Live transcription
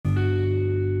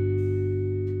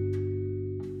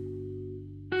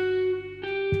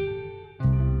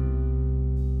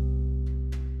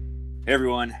Hey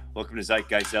everyone, welcome to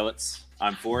Zealots.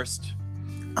 I'm Forrest.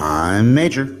 I'm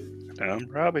Major. I'm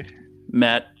Robbie.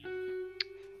 Matt.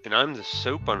 And I'm the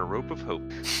soap on a rope of hope.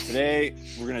 Today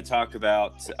we're going to talk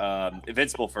about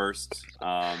Invincible first.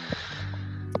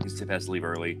 Because Tip has to leave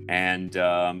early, and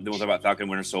then we'll talk about Falcon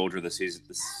Winter Soldier, the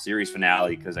series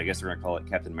finale. Because I guess they're going to call it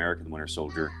Captain America: The Winter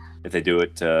Soldier if they do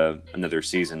it another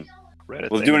season.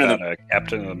 We'll do another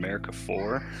Captain America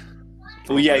 4.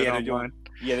 Oh yeah, they're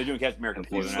doing Captain America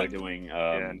 4. They're not doing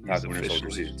Falcon Winter Soldier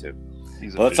season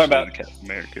 2. Let's talk about Captain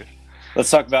America. Let's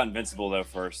talk about Invincible though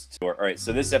first. All right,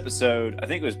 so this episode, I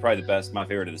think it was probably my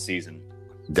favorite of the season.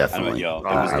 Definitely,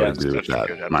 I would agree with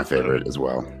that. My favorite as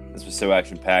well. This was so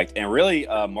action packed, and really,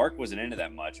 Mark wasn't into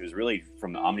that much. It was really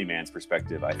from the Omni-Man's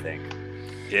perspective, I think.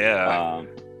 Yeah.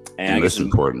 And most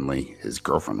importantly, his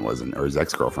girlfriend wasn't, or his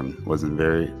ex-girlfriend wasn't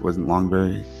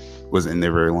in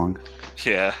there very long.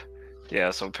 Yeah.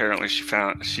 So apparently,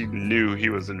 she knew he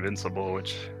was invincible,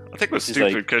 which I think was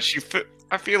stupid because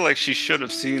I feel like she should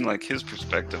have seen like his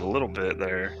perspective a little bit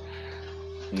there.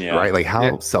 Yeah. Right? Like,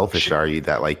 how selfish are you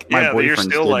that, like, my boyfriend's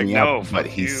still stood like, me no, up, but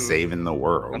he's saving the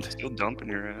world. I'm still dumping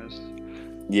your ass.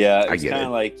 Yeah, it's kind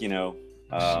of like, she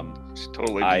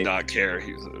totally did not care.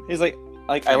 He's like,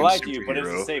 I like you, but it's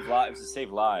to save lives. It's to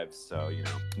save lives. So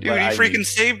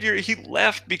Dude, he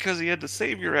left because he had to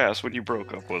save your ass when you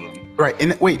broke up with him. Right,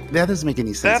 and wait, that doesn't make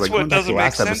any sense. That's what doesn't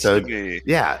make sense to me.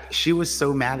 Yeah, she was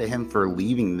so mad at him for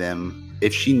leaving them.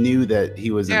 If she knew that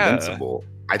he was invincible,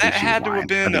 I think that had to have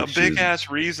been a big ass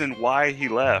reason why he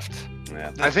left.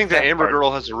 Yeah. I think that Amber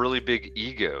Girl has a really big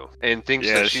ego and thinks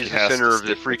that she's the center of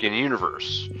the freaking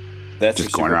universe. That's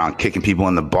just going around kicking people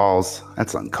in the balls.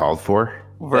 That's uncalled for.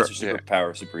 That's her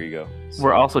superpower, super ego. So,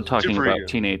 we're also talking about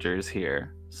teenagers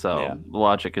here, so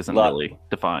logic isn't really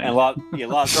defined. And lack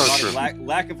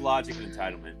of logic and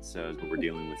entitlement. So is what we're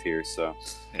dealing with here. So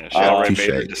she already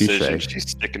made her decision. She's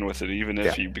sticking with it, even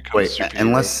if you become a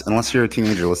superhero. Unless you're a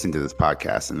teenager listening to this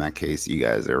podcast. In that case, you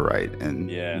guys are right, and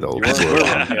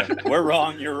we're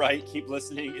wrong. You're right. Keep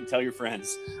listening and tell your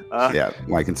friends.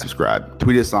 Like and subscribe.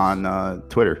 Tweet us on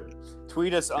Twitter.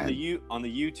 Tweet us on the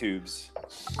YouTubes.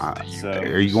 Are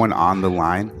you going on the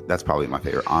line? That's probably my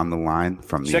favorite. On the line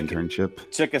from the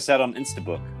internship. Check us out on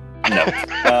Instabook. No.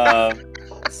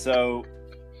 So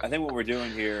I think what we're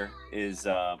doing here is,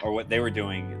 or what they were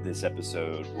doing this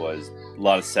episode was a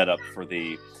lot of setup for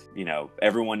the,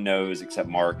 everyone knows except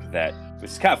Mark that,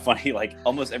 which is kind of funny. Like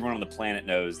almost everyone on the planet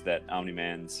knows that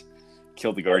Omni-Man's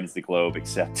killed the Guardians of the Globe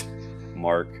except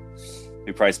Mark,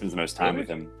 who probably spends the most time with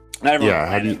him. Not everyone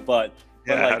on the planet, but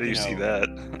how do you see that?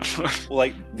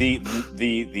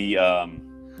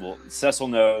 Cecil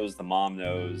knows, the mom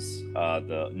knows,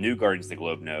 the new Guardians of the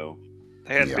Globe know.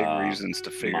 They had big reasons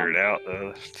to figure it out,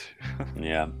 though.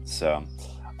 So.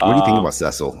 What do you think about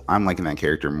Cecil? I'm liking that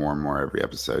character more and more every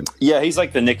episode. Yeah, he's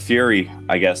like the Nick Fury,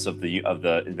 I guess, of the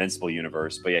Invincible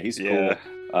universe. But he's cool.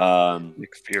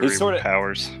 Nick Fury with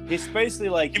powers. He's basically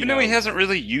like, even though he hasn't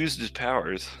really used his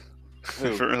powers. I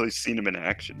haven't really seen him in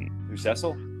action. Who,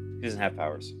 Cecil? He doesn't have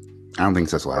powers. I don't think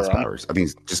Cecil has powers. I think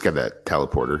he's just got that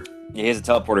teleporter. Yeah, he has a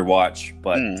teleporter watch,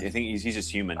 but I think he's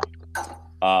just human.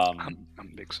 I'm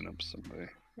mixing up somebody.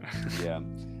 Yeah.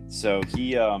 So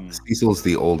he Cecil's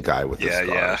the old guy with the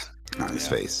scars on his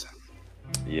face.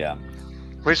 Yeah.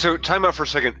 Wait, so time out for a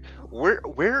second. Where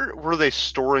were they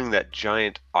storing that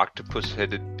giant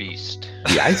octopus-headed beast?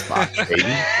 The icebox, baby.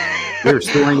 They were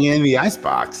storing it in the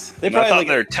icebox. I thought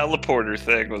their teleporter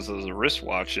thing was those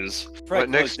wristwatches. Right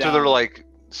next to their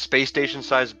space station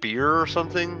sized beer or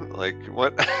something? Like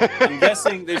what? I'm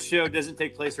guessing this show doesn't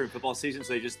take place during football season,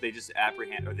 so they just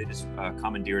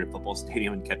commandeered a football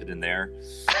stadium and kept it in there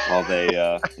while they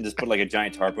just put like a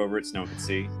giant tarp over it so no one could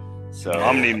see. So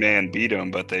Omni-Man beat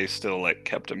him, but they still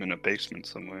kept him in a basement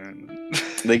somewhere.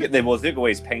 they took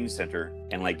away his pain center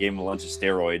and gave him a bunch of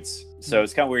steroids. So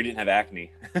it's kind of weird he didn't have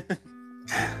acne.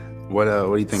 What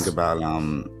do you think about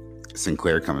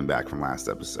Sinclair coming back from last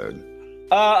episode?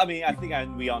 I think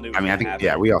we all knew.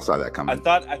 We all saw that coming. I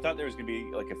thought there was gonna be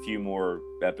a few more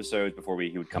episodes before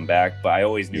he would come back, but I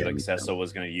always knew Cecil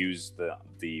was gonna use the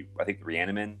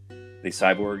Reaniman, the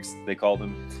cyborgs they called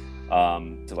them,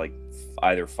 to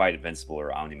either fight Invincible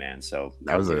or Omni-Man. So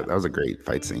that was a great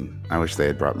fight scene. I wish they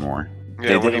had brought more.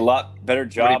 Yeah, they did a lot better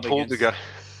job. He pulled the guy.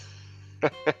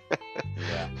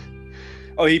 Yeah.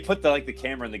 Oh, he put the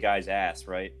camera in the guy's ass,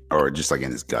 right? Or just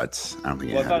in his guts. I don't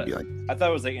think it had to be I thought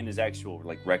it was in his actual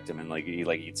rectum, and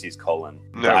you'd see his colon.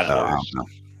 No, I don't know.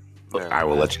 I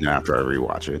will let you know after I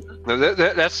rewatch it. No,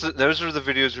 those are the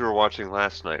videos we were watching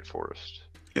last night, Forrest.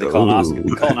 The colonoscopy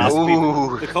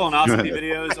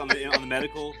videos on the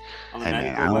medical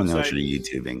man, I don't know what you're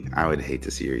YouTubing. I would hate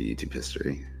to see your YouTube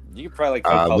history. You could probably like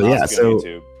colonoscopy on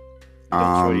YouTube.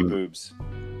 Don't show you boobs.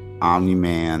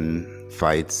 Omni-Man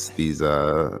fights these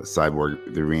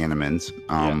cyborg, the Reanimants.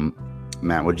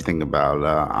 Matt, what do you think about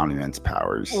Omni-Man's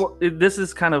powers? Well, this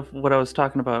is kind of what I was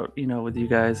talking about, with you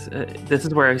guys. This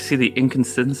is where I see the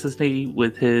inconsistency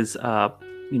with his,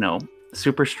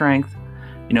 super strength.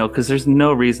 Because there's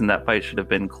no reason that fight should have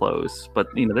been close. But,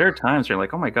 there are times where you're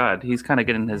like, oh my God, he's kind of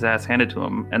getting his ass handed to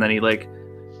him. And then he,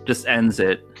 just ends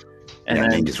it. And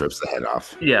then he just rips the head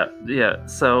off. Yeah.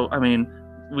 So,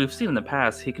 we've seen in the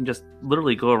past, he can just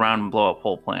literally go around and blow up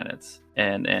whole planets.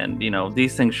 And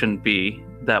these things shouldn't be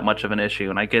that much of an issue.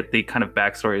 And I get the kind of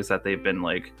backstories that they've been,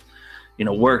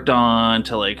 worked on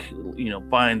to,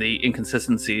 find the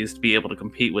inconsistencies to be able to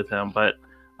compete with him. But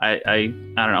I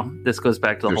don't know. This goes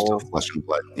back to the whole still flesh and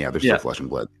blood. Yeah, there's still flesh and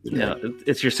blood. Yeah,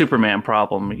 it's your Superman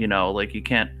problem. You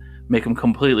can't make him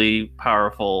completely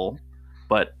powerful,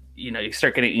 but you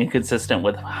start getting inconsistent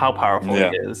with how powerful he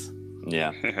is.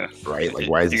 Yeah, right. Like,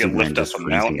 why is Superman just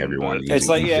freezing everyone? It's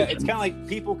like, it's kind of like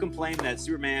people complain that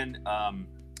Superman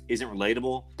isn't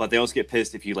relatable, but they also get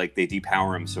pissed if they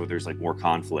depower him, so there's more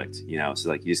conflict. So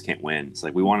you just can't win. It's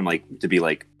like we want him to be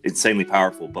insanely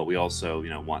powerful, but we also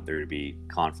want there to be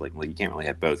conflict. You can't really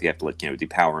have both. You have to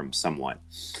depower him somewhat.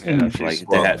 Yeah, the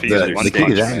key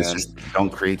to that is just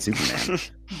don't create Superman.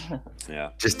 Yeah,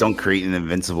 just don't create an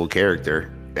invincible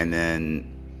character, and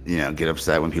then get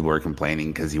upset when people are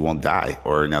complaining because he won't die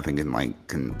or nothing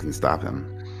can stop him.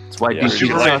 That's why you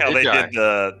like how they did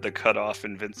the cut off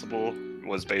Invincible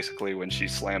was basically when she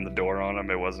slammed the door on him.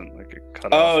 It wasn't like a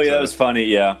cut off. Oh yeah, that was funny.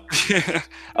 Yeah,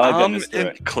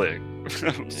 and click,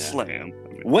 slam.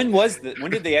 When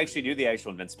did they actually do the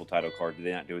actual Invincible title card? Did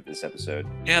they not do it this episode?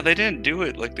 Yeah, they didn't do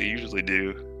it like they usually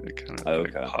do. It kind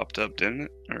of popped up, didn't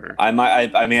it? Or I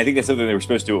think that's something they were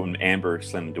supposed to do it when Amber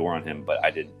slammed the door on him, but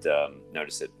I didn't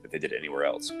notice it if they did it anywhere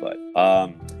else. But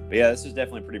yeah, this was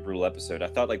definitely a pretty brutal episode. I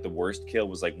thought the worst kill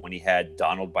was when he had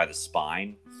Donald by the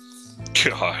spine.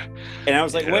 God. And I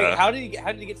was like, wait, how did he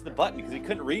get to the button? Because he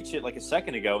couldn't reach it a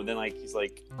second ago, and then he's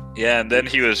like, yeah, and then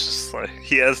he was just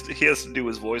he has to do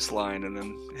his voice line and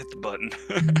then hit the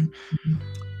button.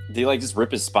 Did he just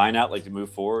rip his spine out to move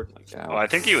forward? I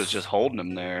think he was just holding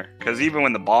him there, because even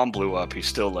when the bomb blew up, he's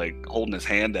still holding his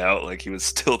hand out he was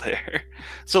still there.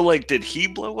 So did he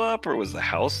blow up, or was the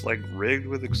house rigged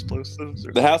with explosives?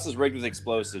 The house is rigged with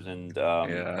explosives, and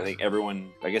I think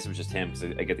everyone. I guess it was just him, because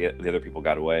I get the other people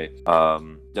got away.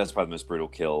 That's probably the most brutal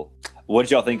kill. What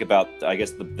did y'all think about? I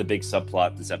guess the big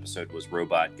subplot this episode was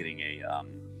Robot getting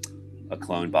a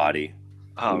clone body.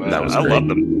 Oh man,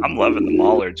 I'm loving the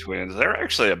Mahler twins. They're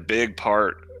actually a big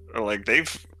part.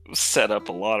 They've set up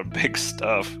a lot of big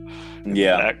stuff in the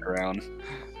background.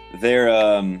 They're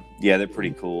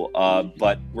pretty cool.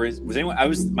 But was anyone?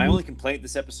 My only complaint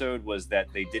this episode was that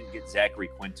they didn't get Zachary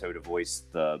Quinto to voice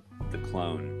the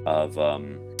clone of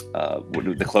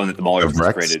the clone that the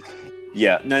Mahlers created.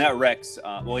 Yeah, no, not Rex.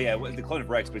 The clone of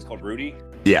Rex, but he's called Rudy.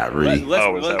 Yeah, Rudy. Is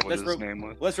that what his name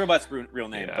was? Let's Robot's real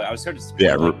name, but I was starting to.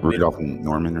 Yeah, Rudolph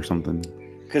Norman or something.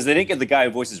 Because they didn't get the guy who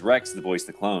voices Rex to voice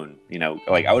the clone.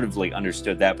 I would have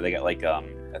understood that, but they got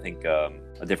I think a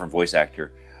different voice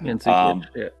actor.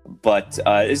 But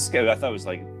this is, I thought it was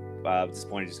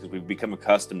disappointing just because we've become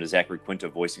accustomed to Zachary Quinto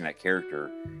voicing that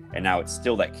character, and now it's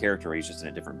still that character. He's just in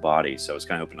a different body, so I was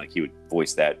kind of hoping he would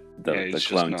voice the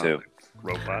clone too.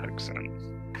 Robotic sense.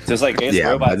 So it's but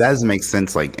that doesn't make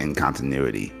sense in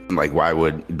continuity. Why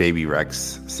would Baby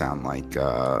Rex sound like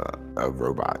a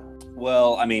robot?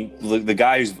 Well, the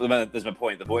guy who's that's my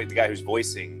point. The guy who's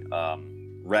voicing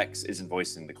Rex isn't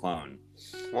voicing the clone.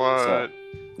 What? So,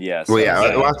 yeah. So, they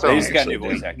just got a new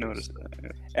voice actor. Noticed that. Yeah.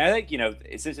 And I think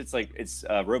since it's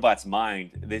Robot's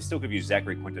mind, they still could use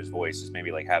Zachary Quinto's voice. Just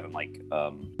maybe have him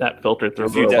that filtered through.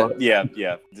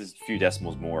 Just a few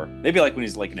decimals more. Maybe when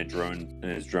he's in a drone, in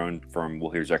his drone firm,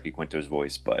 we'll hear Zachary Quinto's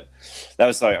voice. But that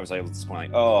was I was at this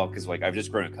point because I've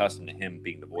just grown accustomed to him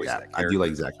being the voice of that character. I do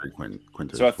like Zachary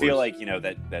Quinto's So I feel voice.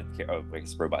 That I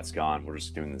guess Robot's gone. We're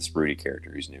just doing this Rudy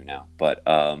character who's new now. But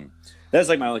that's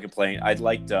my only complaint. I'd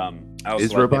liked.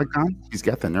 Is Robot gone? He's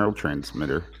got the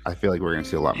neurotransmitter. I feel like we're gonna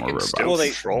see a lot more robots. Well,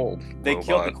 they killed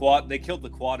the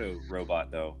Quado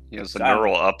robot though. He has the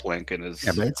neural uplink in his.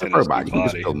 Yeah, but it's a robot. You can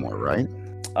just build more, right?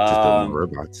 Just build more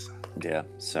robots. Yeah.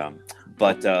 So,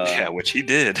 but which he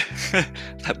did.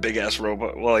 That big ass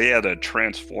robot. Well, he had a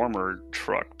transformer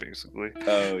truck basically.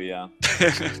 Oh yeah.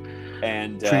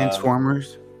 And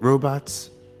Transformers,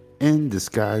 robots in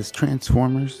disguise.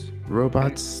 Transformers,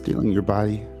 robots stealing your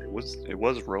body. it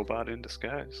was robot in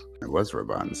disguise. It was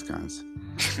Robot in Disguise.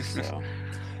 So,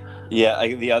 yeah,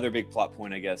 the other big plot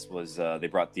point, I guess, was they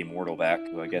brought the Immortal back,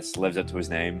 who I guess lives up to his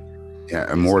name.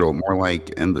 Yeah, Immortal, more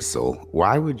like Imbecile.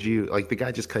 Why would you, like, the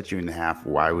guy just cut you in half?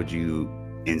 Why would you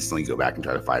instantly go back and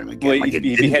try to fight him again? Well, like, it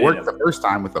he didn't work him. the first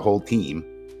time with the whole team.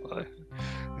 What?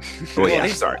 Oh, yeah,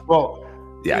 he's- sorry. Well,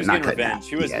 yeah, he was not getting cut in revenge. half.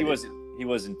 He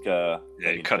wasn't. Yeah, he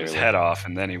thinking cut his clearly. head off,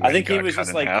 and then he. I went think and he got was cut just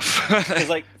in like, half. because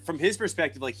like from his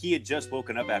perspective, like he had just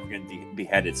woken up after getting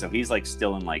beheaded, so he's like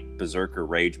still in like berserker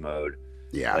rage mode.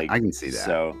 Yeah, like, I can see that.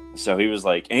 So he was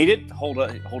like, and he did hold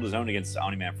his own against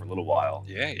Omni-Man for a little while.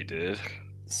 Yeah, he did.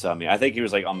 So I mean, I think he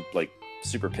was like, I'm like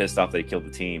super pissed off that he killed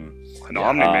the team. And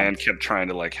Omni-Man kept trying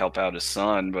to like help out his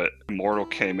son, but Immortal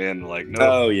came in like, no.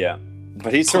 Oh yeah,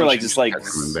 but he's sort of like just like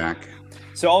Coming back.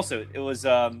 So also, it was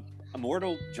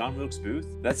Immortal John Wilkes Booth.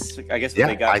 That's I guess what Yeah,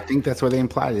 they got. I think that's what they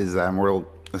implied is that Immortal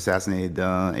assassinated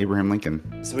Abraham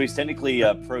Lincoln. So he's technically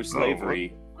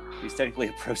pro-slavery. He's technically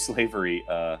a pro-slavery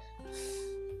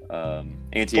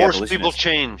anti-abolitionist. Force people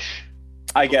change.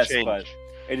 I guess, change. but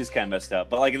it is kind of messed up.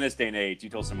 But like in this day and age, you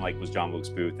told someone like was John Wilkes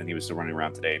Booth, and he was still running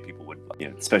around today, people would,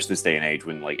 especially this day and age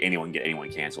when like anyone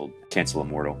canceled, cancel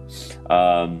Immortal.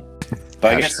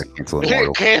 But I guess Cancel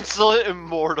Immortal. Cancel it,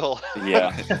 Immortal.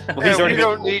 yeah. Well, Yeah, he's already we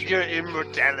don't need your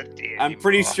immortality. I'm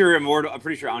pretty anymore. sure Immortal. I'm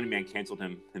pretty sure Omni-Man canceled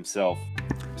himself.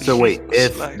 So wait,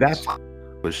 if Nice. that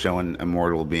was showing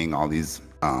Immortal being all these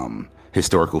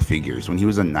historical figures, when he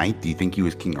was a knight, do you think he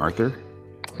was King Arthur?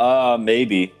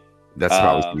 Maybe. That's what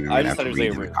I was thinking. I I just have thought to it was read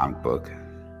like in the comic book.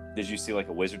 Did you see like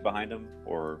a wizard behind him,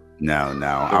 or No. I The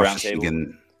was round just table?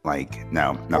 thinking, like,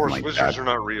 no, nothing Force like wizards that. are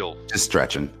not real. Just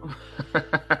stretching.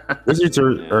 Wizards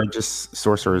are, Yeah. are just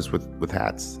sorcerers with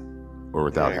hats or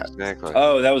without Yeah, hats. exactly.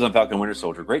 Oh, that was on Falcon Winter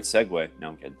Soldier. Great segue. No,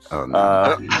 I'm kidding. Oh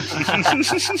no!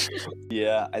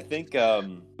 Yeah, I think.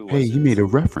 Who was Hey, it? you made a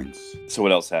reference. So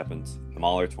what else happened? The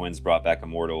Mauler twins brought back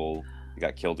Immortal. He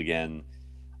got killed again.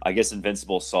 I guess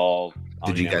Invincible saw.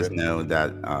 Did you Omni-Man guys rip- know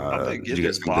that? they Did get you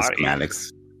guys his think the body?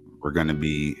 schematics were going to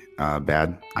be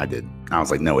bad? I did. I was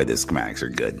like, no way, the schematics are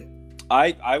good.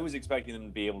 I was expecting them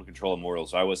to be able to control Immortal,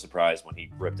 so I was surprised when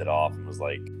he ripped it off and was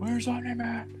like, "Where's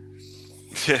Omni-Man?"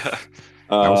 Yeah.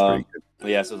 That was pretty good.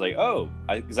 Yeah, so I was like, oh,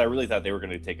 because I really thought they were going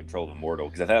to take control of Immortal,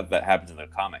 because I thought that happens in the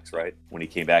comics, right? When he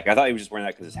came back, I thought he was just wearing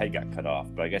that because his head got cut off,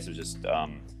 but I guess it was just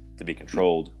to be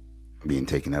controlled. Being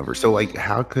taken over. So, like,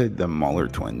 how could the Mauler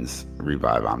twins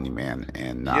revive Omni-Man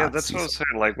and not? Yeah, that's see what I was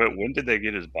saying. Like, when did they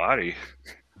get his body?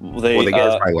 Well, they Well, they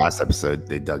got it probably last episode.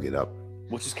 They dug it up.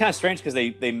 which is kind of strange because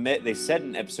they said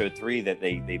in episode 3 that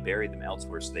they buried them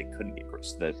elsewhere, so they couldn't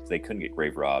get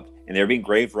grave robbed, and they were being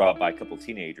grave robbed by a couple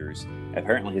teenagers.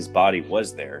 Apparently, his body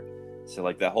was there, so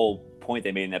like that whole point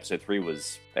they made in episode 3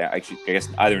 was actually, I guess,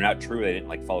 either not true, or they didn't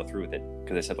like follow through with it,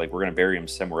 because they said like we're gonna bury him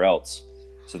somewhere else,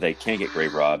 so they can't get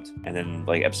grave robbed, and then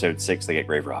like episode 6 they get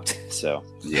grave robbed. So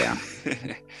Yeah.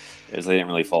 they didn't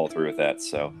really follow through with that.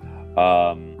 So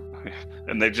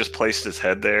And they just placed his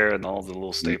head there, and all the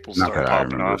little staples Not started that I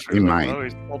popping remember. off. He Like, might. oh,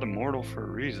 he's called Immortal for a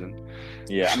reason.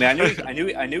 yeah, I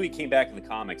mean, I knew he came back in the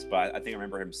comics, but I think I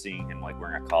remember him seeing him like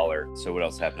wearing a collar. So what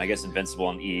else happened? I guess Invincible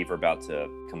and Eve are about to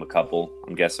become a couple,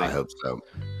 I'm guessing. I hope so.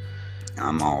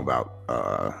 I'm all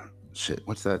about shit.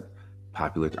 What's that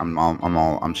popular?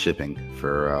 I'm shipping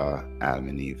for Adam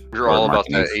and Eve. You're Or all Mark about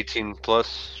and that Eve. 18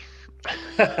 plus.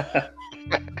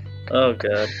 Oh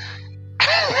god.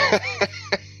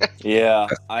 Yeah,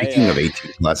 Speaking of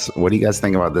 18 plus, what do you guys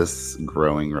think about this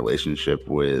growing relationship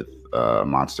with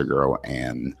Monster Girl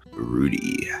and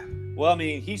Rudy? well, I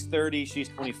mean, he's 30, she's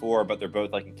 24, but they're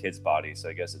both like in kids' bodies, so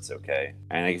I guess it's okay.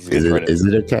 And I guess Is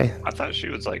it okay? I thought she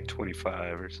was like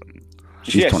 25 or something.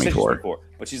 She's she 24.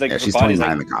 but she's like Yeah, her she's body's 29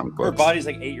 like in the comic her books. body's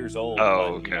like 8 years old.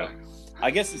 Oh, but, you okay. know, I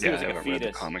guess since he Yeah, was I like a haven't read the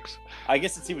fetus. comics. I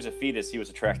guess since he was a fetus, he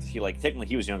was attracted. Technically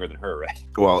he was younger than her, right?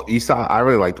 Well, you saw. I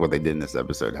really liked what they did in this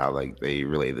episode. How like they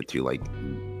related the two. Like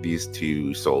these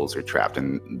two souls are trapped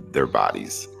in their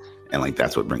bodies, and like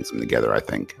that's what brings them together. I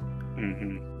think.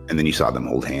 hmm And then you saw them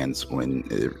hold hands when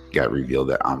it got revealed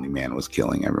that Omni-Man was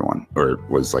killing everyone, or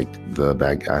was like the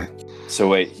bad guy. So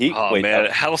wait, Oh wait, man,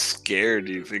 how scared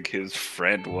do you think his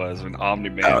friend was when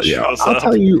Omni-Man Oh yeah, shows I'll up?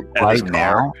 tell you at his right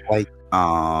car. now. Like,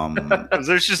 'Cause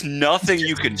there's just nothing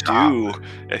you can do,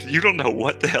 and you don't know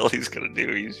what the hell he's gonna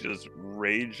do. He's just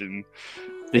raging.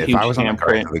 The if huge I was on the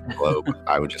car handprint. to the globe,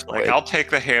 I would just Like, quit. I'll take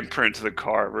the handprint to the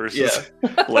car versus,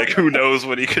 like, who knows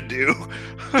what he could do.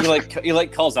 he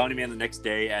like calls Omni-Man the next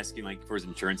day asking like for his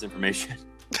insurance information.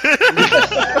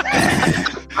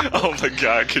 Oh my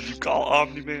god, could you call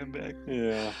Omni-Man back?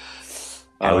 Yeah.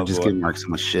 I would just give Mark so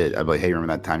much shit. I'd be like, hey,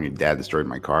 remember that time your dad destroyed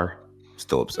my car?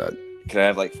 Still upset. Could I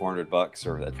have like $400,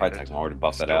 or that'd probably take more to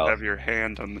buff that Still out? have your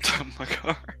hand on the top of my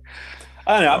car.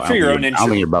 I don't know. I'm sure your own I don't think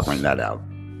insurance. you're buffering that out.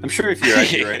 I'm sure if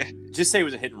you're right, just say it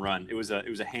was a hit and run. It was a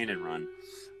hand and run.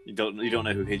 You don't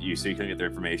know who hit you, so you can get their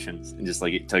information and just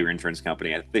like tell your insurance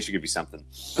company. They should give you something.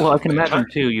 Well, I can imagine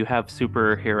too. You have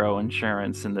superhero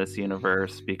insurance in this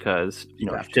universe because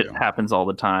shit happens all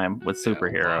the time with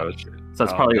superheroes. So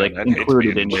it's probably like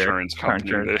included in your insurance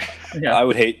company. Yeah. I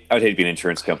would hate to be an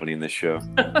insurance company in this show.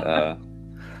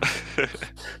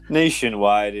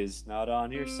 Nationwide is not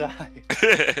on your side.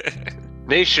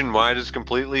 Nationwide is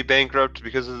completely bankrupt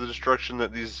because of the destruction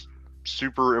that these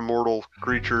super immortal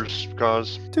creatures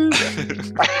cause.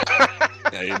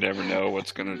 Yeah, you never know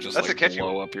what's gonna just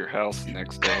blow up your house the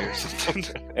next day or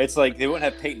something. It's like they wouldn't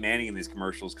have Peyton Manning in these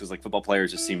commercials because like football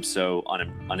players just seem so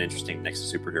uninteresting next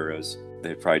to superheroes.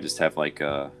 They'd probably just have like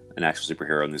an actual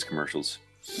superhero in these commercials.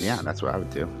 Yeah, that's what I would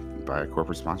do. Buy a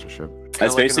corporate sponsorship.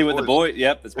 That's basically what the boys.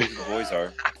 Yep, that's basically what the boys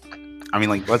are. I mean,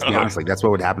 like, let's be honest. Like, that's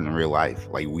what would happen in real life.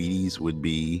 Like, Wheaties would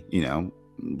be,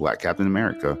 Black Captain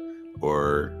America,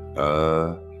 or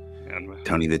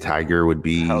Tony the Tiger would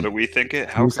be. How do we think it?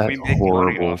 How can we make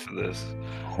money off of this?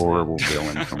 Horrible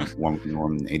villain from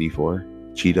Woman 84.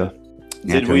 Cheetah.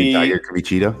 Yeah, Did Tony the Tiger could be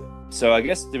Cheetah. So I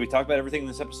guess, did we talk about everything in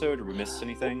this episode, or we missed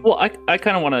anything? Well, I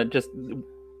kind of want to just.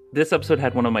 This episode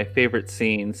had one of my favorite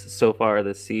scenes so far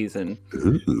this season,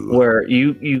 where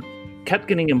you kept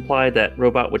getting implied that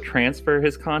Robot would transfer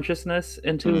his consciousness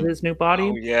into his new body.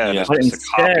 Oh, yeah. But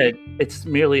instead, it's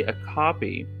merely a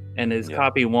copy, and his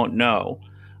copy won't know.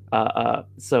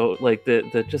 So like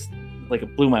the just like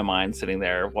it blew my mind sitting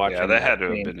there watching. Yeah, that had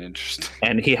to have been interesting.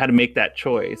 And he had to make that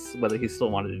choice whether he still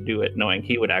wanted to do it, knowing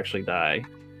he would actually die.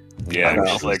 Yeah,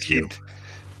 like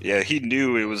he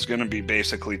knew it was going to be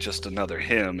basically just another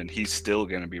him, and he's still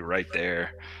going to be right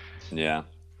there. Yeah.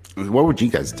 What would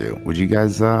you guys do? Would you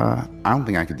guys? I don't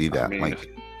think I could do that. I mean, like,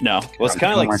 no. Well, it's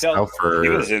kind of like he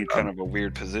was in kind of a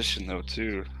weird position though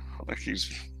too. Like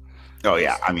he's. Oh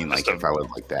yeah, I mean, like if I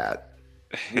lived like that,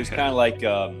 he was kind of like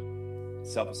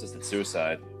self-assisted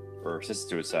suicide or assisted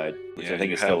suicide, which I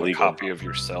think is still legal. A copy of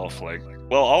yourself, like.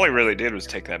 Well, all he really did was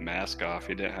take that mask off.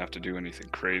 He didn't have to do anything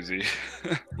crazy.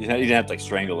 You didn't have to like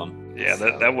strangle him. Yeah,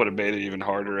 that would have made it even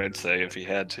harder, I'd say, if he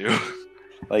had to.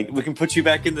 Like, we can put you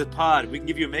back in the pod. We can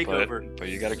give you a makeover. But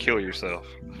you got to kill yourself.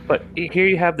 But here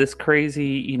you have this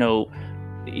crazy,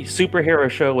 superhero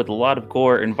show with a lot of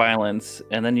gore and violence,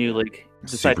 and then you like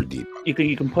decide super deep.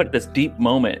 You can put this deep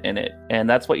moment in it, and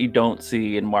that's what you don't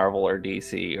see in Marvel or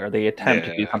DC, or they attempt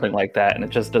to do something like that, and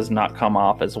it just does not come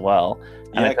off as well.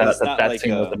 And I thought that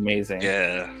scene was amazing.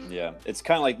 Yeah. It's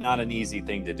kind of like not an easy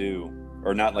thing to do,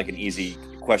 or not like an easy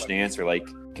question to answer. Like,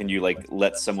 can you like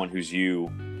let someone who's you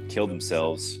kill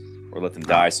themselves or let them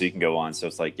die so you can go on? So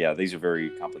it's like, yeah, these are very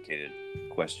complicated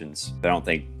questions that I don't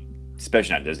think,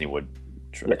 especially not Disney, would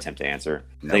attempt to answer.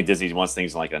 I think Disney wants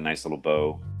things like a nice little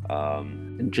bow.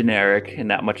 Generic and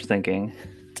not much thinking.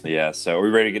 Yeah, so are we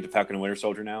ready to get to Falcon and Winter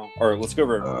Soldier now? Or let's go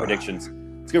over predictions.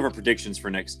 Let's go over predictions for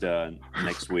next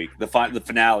week. The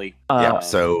finale.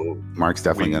 So Mark's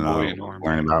definitely going to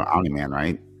learn about Omni-Man,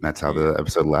 right? That's how the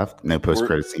episode left. No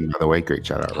post-credit scene, by the way. Great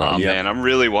shout out, Rob. Man, I'm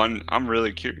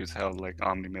really curious how like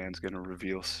Omni-Man's going to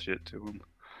reveal shit to him.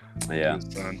 Yeah.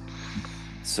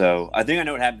 So I think I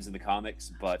know what happens in the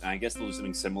comics, but I guess they'll do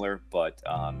something similar. But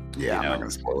I'm not going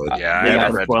to spoil it. I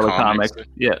haven't read the comics.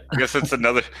 Yeah, I guess it's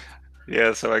another.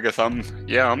 Yeah, so I guess I'm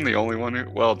the only one who.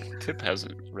 Well, Tip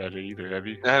hasn't read it either. Have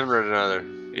you? I haven't read it either.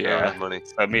 Yeah, I don't have money.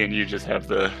 I mean, you just have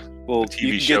the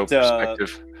TV show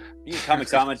perspective. You can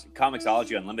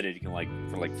Comixology Unlimited. You can like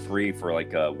for like free for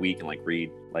like a week and like read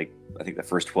like I think the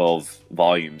first 12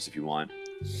 volumes if you want.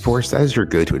 Forrest, that is your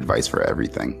go-to advice for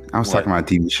everything. I was talking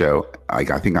about a TV show,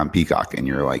 like I think on Peacock, and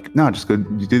you're like, no, just go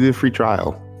do the free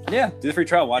trial. Yeah, do the free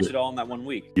trial. Watch it all in that 1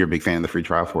 week. You're a big fan of the free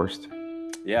trial, Forrest?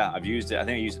 Yeah, I've used it. I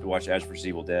think I used it to watch Ash vs.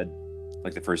 Evil Dead,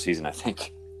 like the first season, I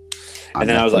think. And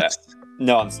then I was like,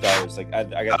 no, on Stars. Like I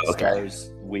got the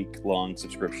Stars week-long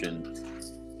subscription,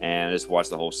 and I just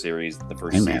watched the whole series, the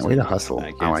first season. Man, way to hustle.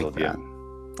 I like that.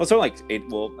 Well, it's only like 8.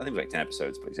 Well, I think it was like 10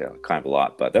 episodes, but yeah, kind of a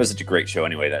lot. But that was such a great show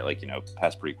anyway that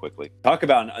passed pretty quickly. Talk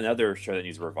about another show that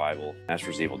needs a revival. Ash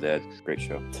vs. Evil Dead, great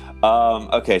show.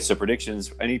 Okay, so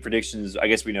predictions. Any predictions? I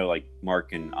guess we know like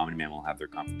Mark and Omni-Man will have their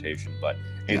confrontation, but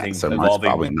anything so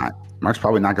involving? Mark's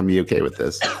probably not going to be okay with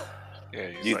this. Yeah,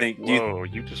 you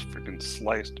just freaking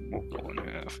sliced Mortal in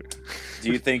half.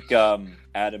 Do you think Eve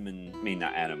and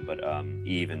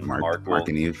Mark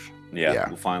and Eve? Yeah,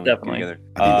 we'll finally get together.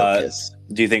 I think they'll kiss.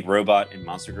 Do you think Robot and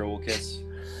Monster Girl will kiss?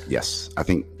 Yes, I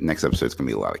think next episode's gonna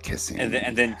be a lot of kissing.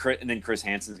 And then Chris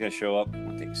Hansen's gonna show up.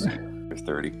 I think so. For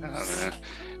 30.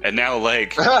 And now,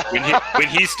 like, when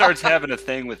he starts having a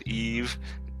thing with Eve,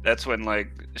 that's when, like,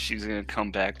 she's gonna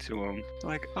come back to him.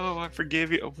 Like, oh, I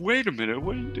forgive you. Wait a minute,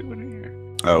 what are you doing here?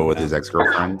 Oh, with his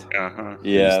ex-girlfriend? Uh-huh.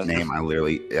 Yeah. His name,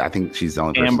 I think she's the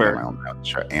only person Amber. that I don't know.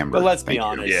 Sure, Amber. But let's be Thank you.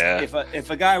 honest. Yeah. If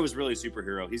a guy was really a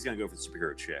superhero, he's gonna go for the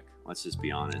superhero chick. Let's just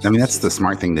be honest. I mean, that's the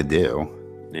smart thing to do.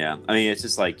 Yeah. I mean, it's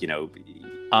just like, you know.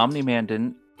 Omni-Man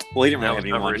didn't. Well, he didn't That really have was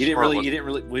not anyone. very He didn't smart, really. was He it? didn't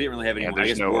really. We didn't really have anyone. there's I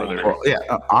guess no War other- Woman. Well,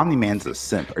 yeah, Omni-Man's a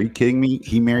simp. Are you kidding me?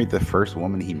 He married the first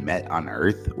woman he met on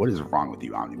Earth. What is wrong with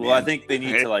you, Omni-Man? Well, I think they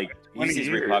need to like. He 20 needs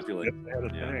to years. repopulate. That's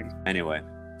the Yeah. thing. Anyway,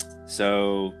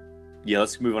 so yeah,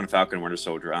 let's move on to Falcon and Winter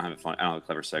Soldier. I don't have a fun. I don't have a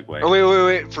clever segue. Oh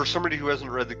wait! For somebody who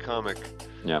hasn't read the comic,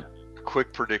 Yeah.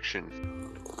 quick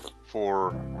prediction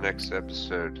for next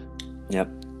episode. Yep.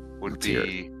 Would Let's hear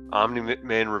be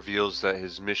Omni-Man reveals that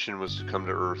his mission was to come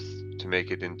to Earth to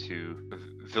make it into a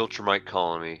Viltrumite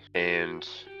colony, and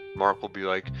Mark will be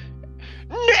like,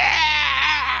 "No!"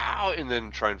 and then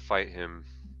try and fight him,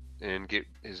 and get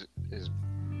his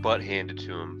butt handed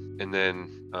to him, and then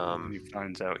He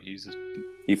finds out he's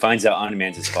He finds out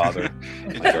Omni-Man's his father.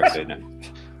 Like Darth Vader.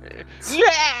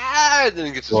 yeah, and then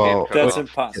he gets his hand cut That's off.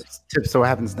 impossible. Tips. So what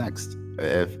happens next?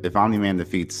 If Omni-Man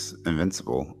defeats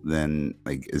Invincible, then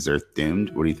like is Earth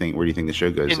doomed? What do you think? Where do you think the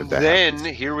show goes? And if that then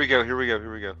happens? here we go.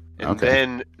 And Okay.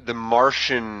 then the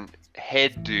Martian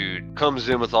head dude comes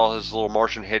in with all his little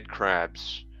Martian head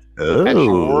crabs. Oh, At the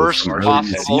worst some early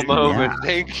possible season, moment.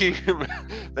 yeah.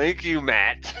 Thank you,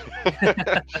 Matt.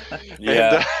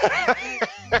 Yeah.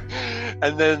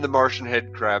 And then the Martian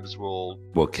head crabs will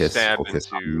We'll kiss stab into-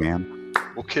 Omni-Man.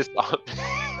 kiss on.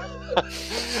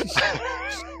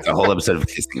 A whole episode of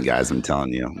kissing, guys. I'm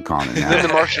telling you, I'm calling it then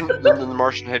now. the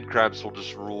Martian head crabs will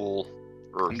just rule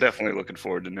Earth. I'm definitely looking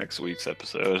forward to next week's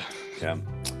episode. Yeah.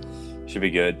 Should be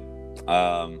good.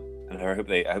 And I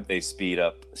hope they speed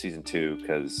up season 2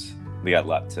 because we got a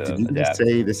lot to Did you adapt. just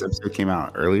say this episode came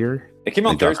out earlier? It came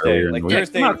out They dropped Thursday. earlier in Like the week?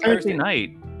 Thursday. Come out Thursday Thursday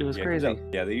night. It was Yeah, crazy.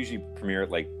 they usually premiere at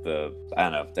like I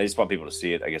don't know. They just want people to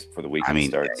see it, I guess, before the I weekend mean,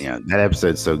 starts. yeah, that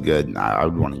episode's so good. I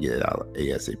would want to get it out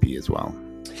ASAP as well.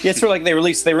 Yeah, it's sort of like they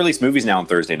release movies now on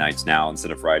Thursday nights now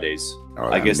instead of Fridays.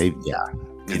 Or I guess, yeah, you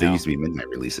because there know. used to be midnight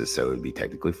releases, so it would be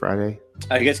technically Friday.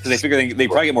 I guess because they figure they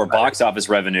probably get more box office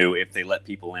revenue if they let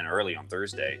people in early on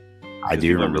Thursday. I 'Cause do people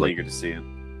are remember really like eager to see it.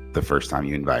 the first time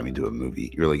you invited me to a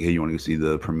movie. You're like, hey, you want to go see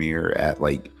the premiere at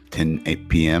like 8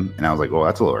 p.m.? And I was like, well,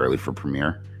 that's a little early for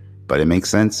premiere, but it makes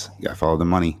sense. You got to follow the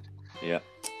money. Yeah.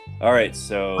 All right.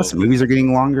 So Plus, movies are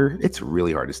getting longer. It's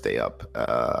really hard to stay up.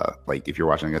 Like if you're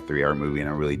watching a 3-hour movie in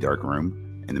a really dark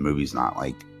room and the movie's not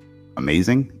like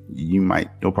amazing,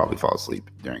 you'll probably fall asleep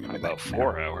during a midnight About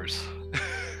 4 hours.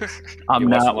 I'm You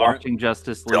watching not Lawrence? watching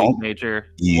Justice League, Don't. Major.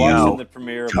 You watching the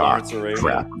premiere of talk Lawrence Arabia.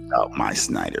 crap about my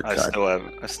Snyder I cut.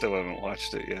 still haven't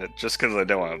watched it yet, just because I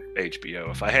don't have HBO.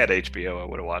 If I had HBO, I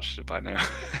would have watched it by now.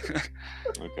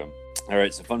 Okay. All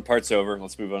right. So fun part's over.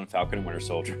 Let's move on to Falcon and Winter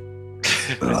Soldier.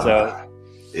 Ugh,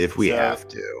 if we so- have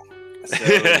to. So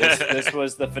this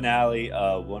was the finale.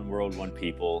 One World, One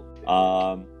People.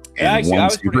 And actually, I one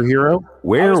was pretty- superhero?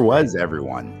 Where I was was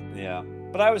everyone? Yeah,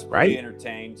 but I was pretty Right?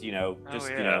 entertained. You know, just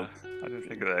oh, yeah. you know. I didn't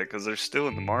think of that because they're still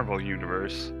in the Marvel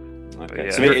universe. But Okay.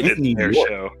 yeah, So They're it, in New their York.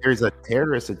 show. There's a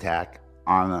terrorist attack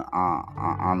on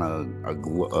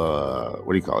what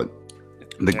do you call it?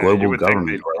 The Yeah, you global would think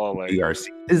government, they'd or all, like- DRC.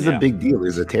 This is Yeah. a big deal.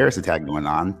 There's a terrorist attack going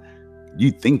on.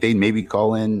 You'd think they'd maybe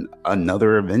call in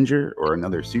another Avenger or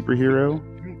another superhero.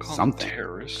 You don't call Something. them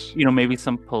terrorists. You know, maybe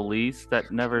some police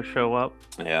that never show up.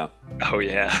 yeah. Oh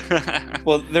yeah.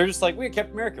 Well, they're just like we have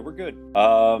Captain America. We're good.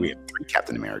 We have 3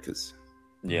 Captain Americas.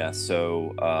 Yeah,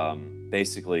 so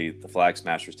basically the Flag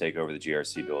Smashers take over the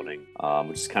GRC building,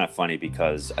 which is kind of funny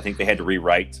because I think they had to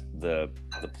rewrite the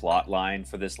plot line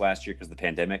for this last year because of the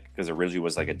pandemic, because originally it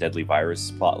was like a deadly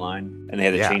virus plot line, and they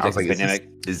had to change I it was because like, of the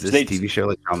pandemic. is So this they- TV show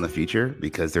like on the future?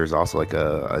 Because there's also like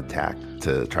a attack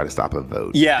to try to stop a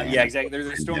vote. Yeah, and yeah, exactly.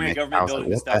 They're storming a pandemic. I government was building like,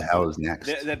 and what stuff. the hell is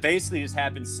next? That basically just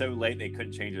happened so late they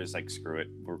couldn't change it. It's like screw it,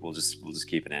 we'll just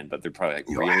keep it in. But they're probably like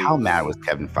Yo, really. how mad was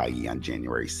Kevin Feige on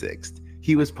January 6th?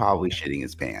 He was probably shitting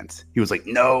his pants. He was like,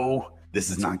 no,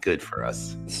 this is not good for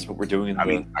us. This is what we're doing. I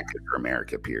mean, not good for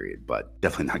America, period, but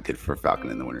definitely not good for Falcon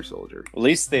and the Winter Soldier. At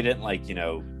least they didn't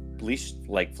at least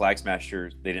like Flag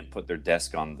Smashers, they didn't put their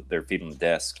feet on the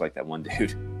desk like that one dude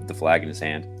with the flag in his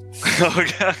hand. Oh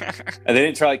god. And they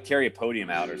didn't try to carry a podium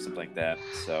out or something like that.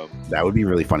 So That would be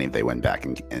really funny if they went back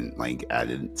and like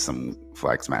added some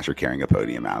Flag Smasher carrying a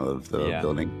podium out of the Yeah.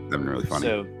 building. That'd be really funny.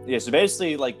 so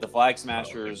basically like the Flag There'd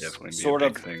Smashers definitely be sort a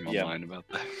of big thing yeah, online about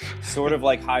that. sort of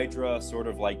like Hydra, sort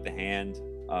of like the Hand.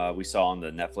 we saw on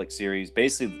the Netflix series.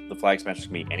 Basically, the Flag Smashers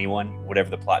can be anyone, whatever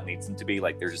the plot needs them to be.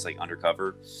 Like, they're just like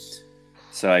undercover.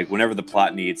 So like, whenever the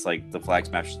plot needs like the Flag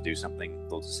Smashers to do something,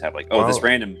 they'll just have like, this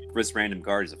random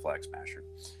guard is a Flag Smasher.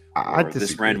 I this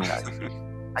disagree random. with that.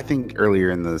 I think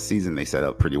earlier in the season they set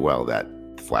up pretty well that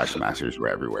the Flag Smashers were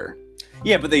everywhere.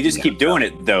 Yeah, but they just keep doing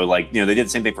it though. Like, they did the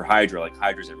same thing for Hydra. Like,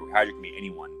 Hydra's everywhere. Hydra can be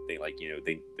anyone. They like,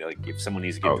 they like, if someone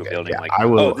needs to get into a building, like,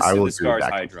 this car's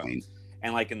Hydra.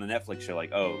 And like in the Netflix show,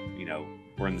 like,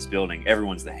 we're in this building.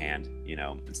 Everyone's the Hand.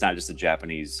 It's not just a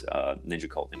Japanese ninja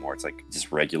cult anymore. It's like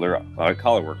just regular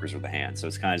collar workers are the Hand. So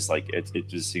it's kind of just like it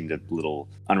just seemed a little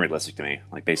unrealistic to me.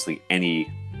 Like, basically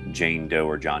any Jane Doe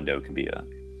or John Doe can be a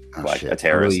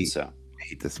terrorist. Really, so I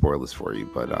hate to spoil this for you,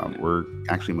 but we're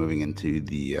actually moving into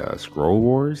the Scroll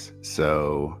Wars.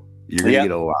 So you're gonna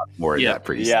get a lot more of that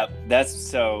pretty soon. Yeah, that's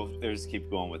so. There's keep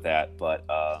going with that, but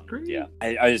yeah,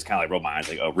 I just kind of like rolled my eyes,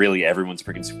 like, oh, really? Everyone's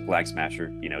freaking Flag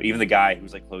Smasher. Even the guy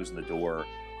who's like closing the door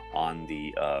on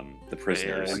the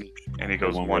prisoners, and he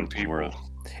goes one people,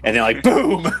 and then like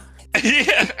boom.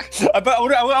 Yeah,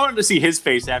 I wanted to see his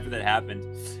face after that happened.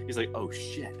 He's like, oh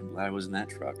shit, I'm glad I was in that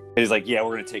truck. And he's like, yeah,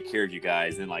 we're gonna take care of you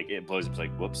guys. And like it blows up, it's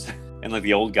like, whoops. And like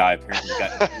the old guy apparently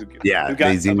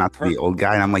they zoom out to the old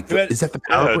guy, and I'm like, is that the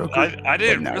power broker? I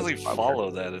didn't really follow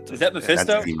that. Is that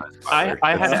Mephisto?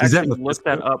 I had to actually look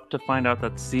that up to find out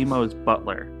that's Zemo's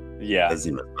butler. Yeah, that's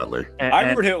Zemo's butler. I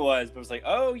remembered who it was, but I was like,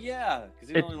 oh yeah,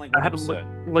 because only like I had to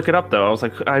look it up though. I was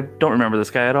like, I don't remember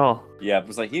this guy at all. Yeah, it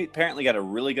was like he apparently got a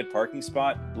really good parking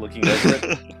spot looking over it,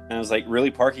 and I was like, really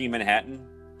parking in Manhattan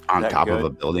on top of a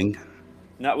building?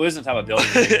 No, it wasn't on top of a building.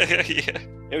 Yeah.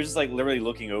 It was just like literally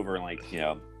looking over and like,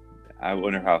 I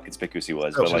wonder how conspicuous he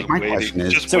was. So but like, my question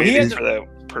is, so he had for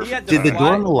that perfect. Did the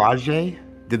Dora Milaje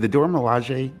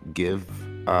give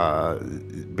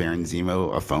Baron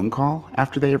Zemo a phone call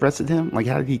after they arrested him? Like,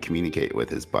 how did he communicate with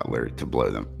his butler to blow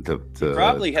them? To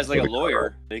probably has like a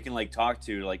lawyer they can like talk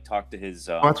to his.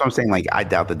 Well, that's what I'm saying. Like, I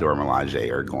doubt the Dora Milaje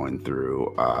are going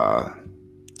through.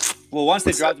 Well, once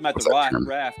they dropped him at the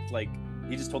raft, like.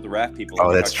 He just told the raft people.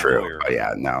 Oh, that's true. Oh,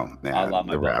 yeah, no. I love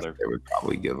my the raft, brother. they would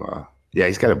probably give yeah,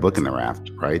 he's got a book in the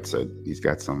raft, right? So he's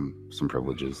got some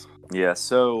privileges. Yeah,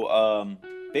 so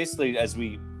basically, as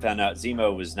we found out,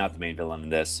 Zemo was not the main villain in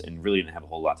this and really didn't have a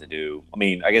whole lot to do. I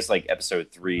mean, I guess like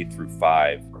episode 3 through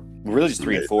 5. Really just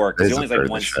 3 and 4, because he only has like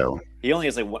one show. He only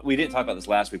has like one, we didn't talk about this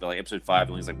last week, but like episode 5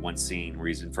 only has like one scene where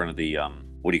he's in front of the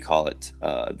what do you call it?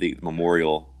 The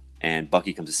memorial. And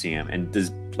Bucky comes to see him, and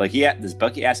does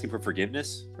Bucky ask him for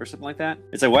forgiveness or something like that?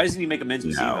 It's like, why doesn't he make amends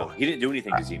with Zemo? He didn't do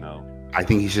anything to Zemo. I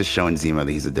think he's just showing Zemo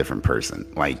that he's a different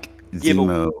person. Like,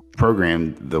 Zemo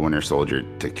programmed the Winter Soldier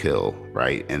to kill,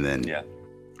 right? And then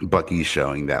Bucky's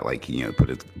showing that, like,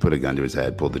 put a gun to his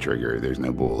head, pulled the trigger, there's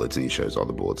no bullets, and he shows all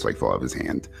the bullets like fall out of his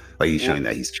hand. Like, he's showing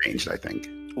that he's changed, I think.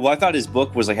 Well, I thought his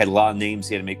book was like had a lot of names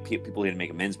he had to make people he had to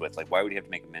make amends with. Like, why would he have to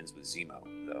make amends with Zemo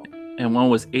though? And one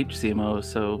was Zemo,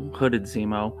 so hooded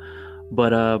Zemo.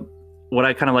 But what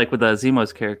I kind of like with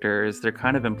Zemo's character is they're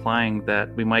kind of implying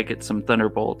that we might get some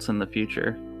Thunderbolts in the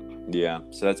future. Yeah,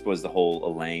 so that was the whole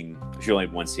Elaine. She only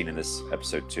had one scene in this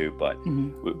episode too, but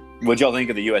what'd y'all think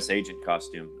of the USAgent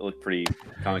costume? It looked pretty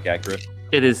comic accurate.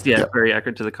 It is, very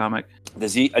accurate to the comic.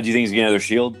 Does he? Do you think he's getting another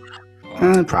shield?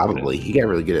 Probably. He got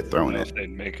really good at throwing it. They'd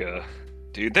make a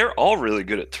dude. They're all really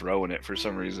good at throwing it for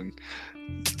some reason.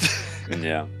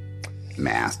 Yeah.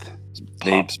 Math.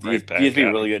 You have to be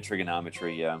really good at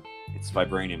trigonometry. Yeah, it's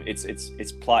vibranium.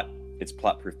 It's plot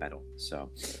proof metal. So,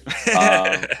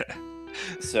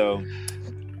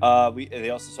 they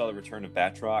also saw the return of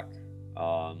Batroc.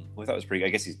 We thought it was pretty. I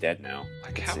guess he's dead now.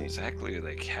 Like, how exactly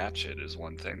they catch it is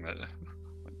one thing that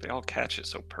they all catch it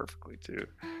so perfectly too.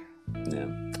 Yeah,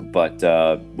 but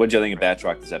what did you think of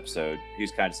Batroc this episode? He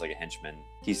was kind of just like a henchman.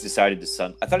 He's decided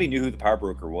to I thought he knew who the power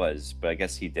broker was, but I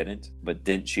guess he didn't. But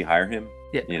didn't she hire him?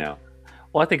 Yeah.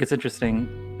 Well, I think it's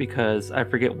interesting because I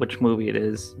forget which movie it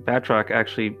is. Batroc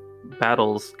actually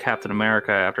battles Captain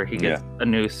America after he gets a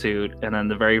new suit, and then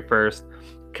the very first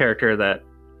character that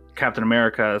Captain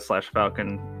America /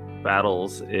 Falcon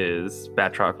battles is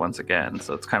Batroc once again.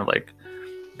 So it's kind of like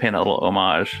paying a little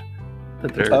homage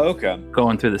that they're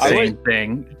going through the same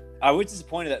thing. I was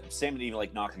disappointed that Sam didn't even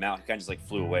like knock him out. He kind of just like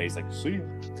flew away. He's like, see you.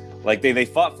 Like they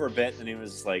fought for a bit, and he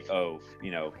was just like, he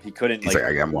couldn't. He's like,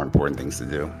 I got more important things to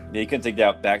do. Yeah, he couldn't take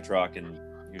out Batroc, and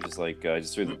he was just like,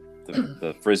 just threw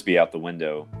the frisbee out the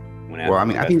window. Well, I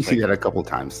mean, I think you see that a couple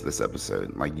times this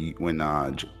episode. Like when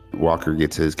Walker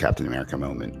gets his Captain America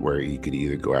moment, where he could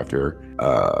either go after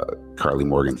Carly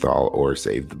Morgenthau or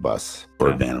save the bus or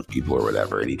a van of people or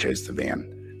whatever, and he chose the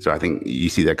van. So I think you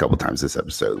see that a couple times this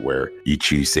episode where you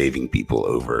choose saving people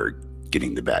over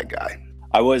getting the bad guy.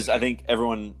 I think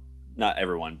everyone, not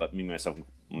everyone, but me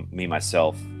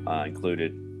myself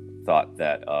included, thought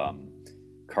that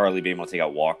Carly being able to take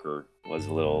out Walker was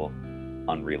a little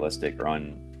unrealistic or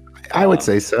I would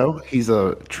say so. He's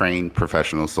a trained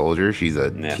professional soldier. She's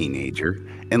a teenager.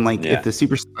 And if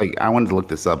the I wanted to look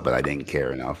this up, but I didn't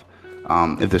care enough.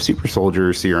 If the super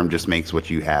soldier serum just makes what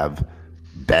you have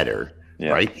better,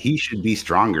 right? He should be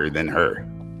stronger than her.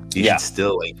 He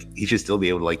should still be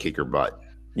able to kick her butt.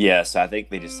 Yes, I think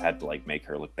they just had to make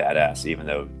her look badass, even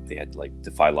though they had to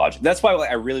defy logic. That's why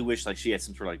I really wish she had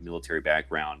some sort of military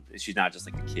background. She's not just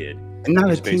a kid and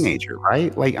not a teenager,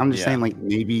 right? I'm just saying,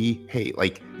 maybe, hey,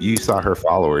 you saw her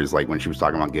followers, when she was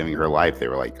talking about giving her life, they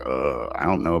were like, I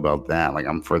don't know about that.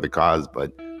 I'm for the cause,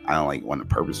 but I don't want to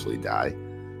purposefully die.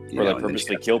 Or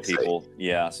purposely kill people.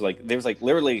 Yeah. So there was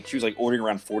literally she was ordering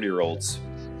around 40-year-olds.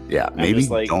 Yeah, maybe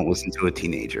don't listen to a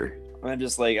teenager. I'm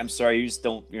just I'm sorry,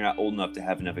 you're not old enough to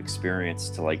have enough experience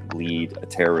to lead a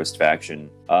terrorist faction.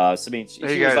 So I mean,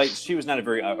 she was not a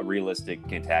very realistic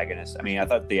antagonist. I mean, I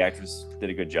thought the actress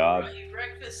did a good job.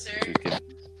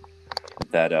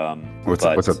 What's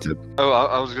up, Tip? Oh,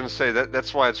 I was going to say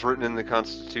that's why it's written in the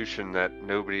Constitution that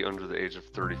nobody under the age of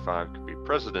 35 could be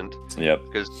president. Yep.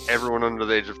 Because everyone under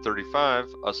the age of 35,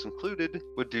 us included,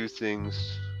 would do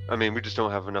things. I mean, we just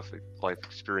don't have enough life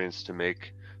experience to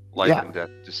make life and death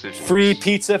decisions. Free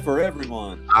pizza for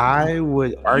everyone. I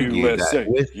would argue USA, that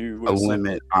with a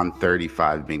limit on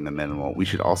 35 being the minimal, we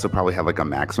should also probably have a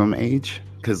maximum age.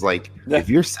 Because if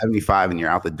you're 75 and you're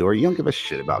out the door, you don't give a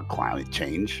shit about climate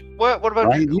change. What about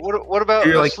right? what about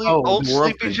you're old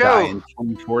Sleepy Joe in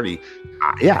 2040?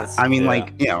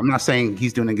 I'm not saying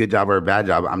he's doing a good job or a bad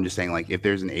job. I'm just saying if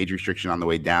there's an age restriction on the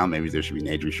way down, maybe there should be an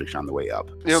age restriction on the way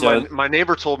up. My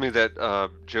neighbor told me that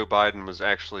Joe Biden was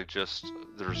actually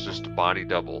there's just a body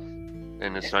double,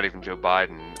 and it's not even Joe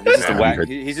Biden.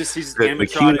 He's the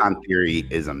QAnon theory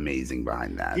is amazing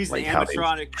behind that. He's the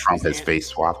animatronic. Trump has face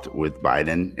swapped with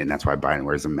Biden, and that's why Biden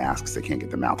wears a mask so they can't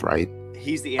get the mouth right.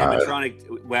 He's the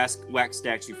animatronic wax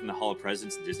statue from the Hall of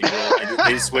Presidents in Disney World. And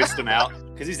they switched him out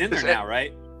because he's in there now,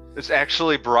 right? It's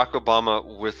actually Barack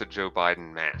Obama with a Joe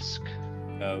Biden mask.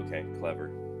 Oh, okay, clever.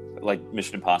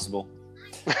 Mission Impossible.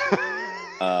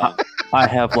 I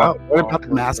have. What about the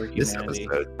mask this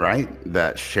episode? Right,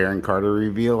 that Sharon Carter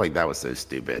reveal, that was so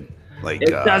stupid. It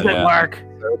doesn't work.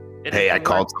 I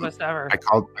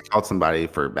called somebody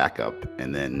for backup,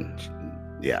 and then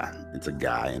it's a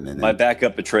guy, and then my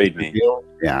backup betrayed me.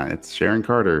 Yeah, it's Sharon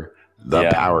Carter, the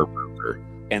power broker.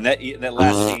 And that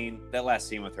last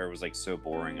scene with her was so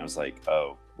boring. I was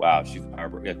oh wow, she's the power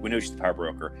broker. We know she's the power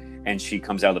broker, and she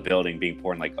comes out of the building being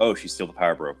born oh, she's still the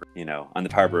power broker. I'm the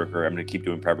power broker. I'm gonna keep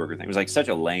doing power broker thing. It was such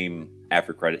a lame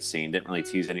after credit scene. Didn't really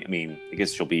tease any. I mean, I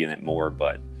guess she'll be in it more,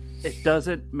 but it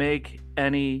doesn't make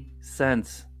any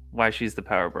sense why she's the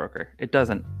power broker. It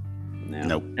doesn't. No.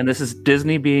 Nope. And this is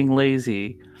Disney being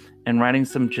lazy and writing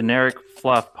some generic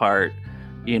fluff part,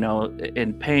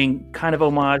 and paying kind of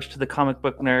homage to the comic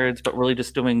book nerds, but really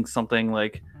just doing something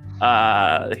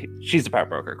she's the power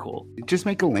broker. Cool. Just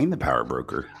make Elaine the power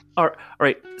broker. All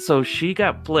right. So she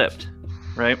got blipped,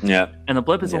 right? Yeah. And the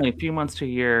blip is only a few months to a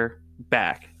year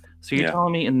back. So you're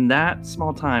telling me in that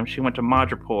small time she went to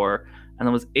Madripoor and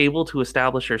then was able to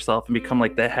establish herself and become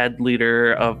the head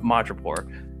leader of Madripoor?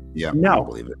 Yeah. No. I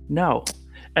believe it. No.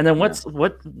 And then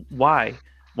why?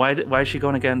 Why is she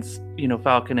going against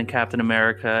Falcon and Captain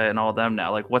America and all them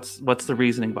now? What's the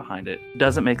reasoning behind it?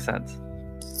 Doesn't make sense.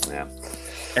 Yeah.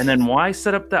 And then why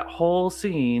set up that whole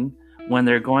scene when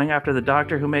they're going after the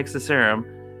doctor who makes the serum,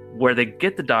 where they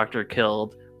get the doctor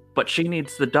killed, but she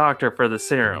needs the doctor for the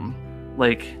serum?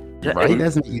 Right? It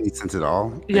doesn't make any sense at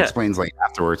all. It explains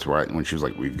afterwards when she was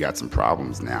we've got some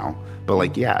problems now. But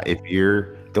if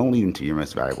you're don't lead into your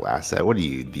most valuable asset. What are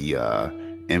you, the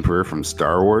Emperor from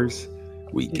Star Wars?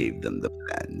 We gave them the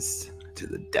plans to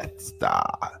the Death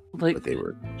Star, but they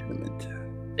were legitimate.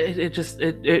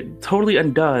 It totally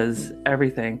undoes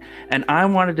everything. And I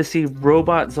wanted to see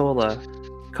Robot Zola.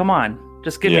 Come on,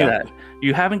 just give me that.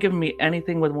 You haven't given me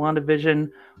anything with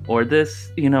WandaVision or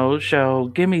this, show.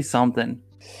 Give me something.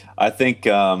 I think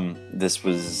this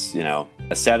was,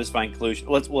 a satisfying conclusion.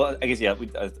 I guess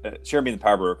Sharon being the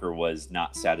power broker was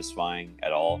not satisfying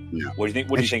at all. No. What do you think?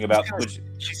 What do you think about?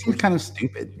 She seems kind of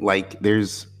stupid.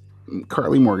 There's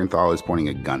Carly Morgenthal is pointing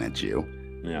a gun at you.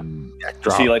 Yeah.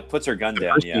 She puts her gun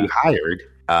down. He hired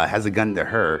has a gun to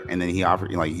her, and then he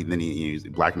offered he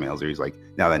blackmails her. He's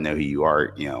now that I know who you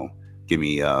are, give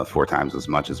me 4 times as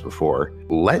much as before.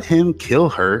 Let him kill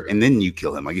her, and then you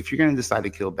kill him. If you're gonna decide to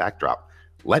kill Backdrop,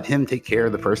 let him take care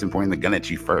of the person pointing the gun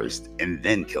at you first, and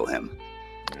then kill him.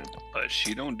 But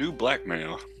she don't do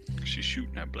blackmail. She's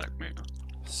shooting at blackmail.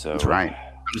 So That's right.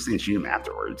 I'm just gonna shoot him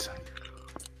afterwards.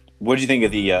 What do you think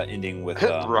of the ending with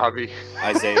Robbie.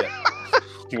 Isaiah?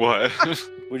 What?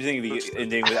 What do you think of the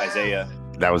ending with Isaiah?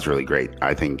 That was really great.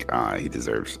 I think he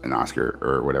deserves an Oscar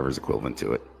or whatever's equivalent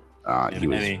to it. He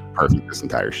was Emmy. perfect this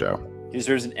entire show. He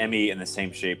deserves an Emmy in the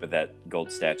same shape of that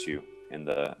gold statue in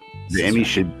the. The Emmy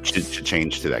should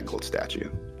change to that gold statue.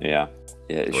 Yeah.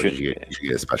 It Or should. you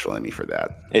get a special Emmy for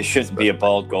that. It shouldn't be a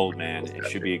bald gold man. It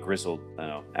should be a grizzled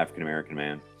African American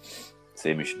man. That's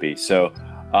the Emmy should be. So,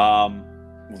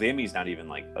 the Emmy's not even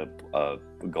like a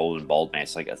golden bald man.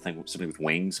 It's like I think something with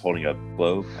wings holding a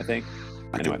globe. I think.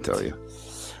 I couldn't tell you.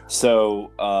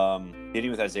 So,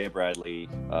 hitting with Isaiah Bradley.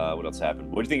 What else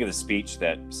happened? What do you think of the speech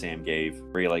that Sam gave,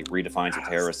 where he like redefines what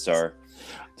terrorists are?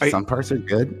 Some parts are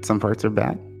good, some parts are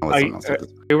bad.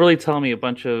 You're really telling me a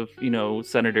bunch of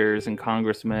senators and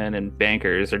congressmen and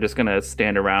bankers are just gonna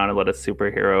stand around and let a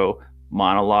superhero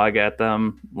monologue at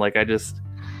them? Like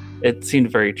it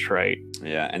seemed very trite.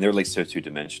 Yeah, and they're like so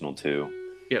two-dimensional too.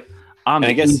 Yep, I'm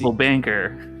an evil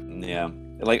banker. Yeah,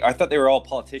 like I thought they were all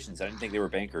politicians. I didn't think they were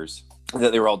bankers. I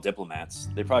thought they were all diplomats.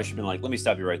 They probably should have been like, "Let me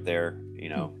stop you right there."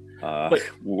 But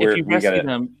if you rescue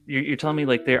them, you're telling me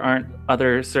like there aren't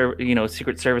other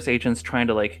Secret Service agents trying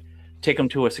to like take them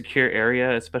to a secure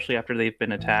area, especially after they've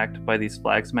been attacked by these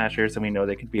flag smashers, and we know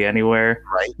they could be anywhere.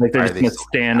 Right? Like they're just gonna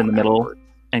stand in the middle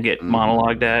and get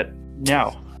monologued at.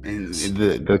 No. And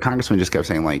the congressman just kept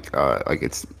saying like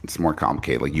it's more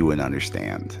complicated, like you wouldn't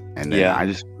understand. And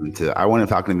then I wanted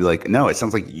Falcon to be like, no, it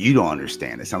sounds like you don't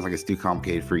understand. It sounds like it's too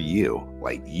complicated for you.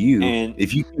 Like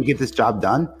if you can get this job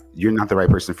done, you're not the right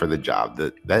person for the job.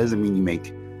 That doesn't mean you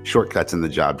make shortcuts in the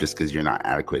job just because you're not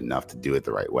adequate enough to do it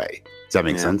the right way. Does that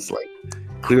make sense? Like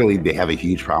clearly they have a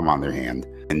huge problem on their hand,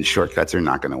 and shortcuts are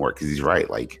not going to work. Because he's right.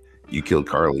 Like you killed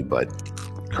Carly, but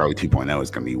Carly 2.0 is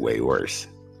going to be way worse.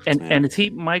 And is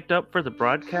he mic'd up for the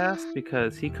broadcast?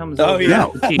 Because he comes over to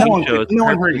TV shows. No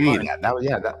one heard any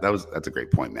of that. That's a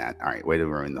great point, Matt. All right, way to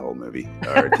ruin the whole movie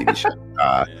or TV show.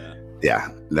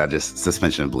 That just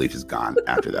suspension of belief is gone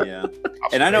after that. Yeah,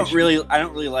 and I don't really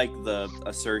like the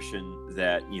assertion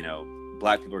that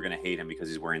black people are going to hate him because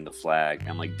he's wearing the flag.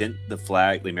 I'm like, didn't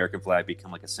the American flag,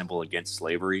 become like a symbol against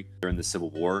slavery during the Civil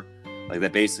War? Like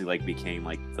that basically like became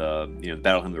like the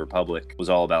Battle Hymn of the Republic was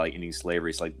all about like ending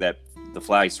slavery. So like that. The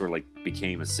flag sort of like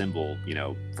became a symbol,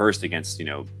 first against,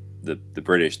 the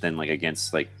British, then like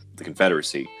against like the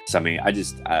Confederacy. So, I mean, I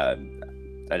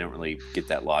don't really get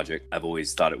that logic. I've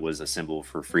always thought it was a symbol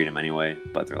for freedom anyway,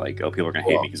 but they're like, oh, people are going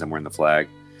to hate me because I'm wearing the flag.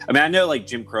 I mean, I know like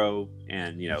Jim Crow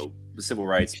and, the civil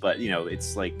rights, but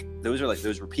it's like, those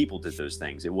were people did those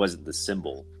things. It wasn't the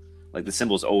symbol. Like the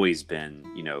symbol's always been,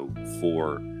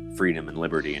 for freedom and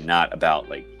liberty and not about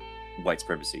like white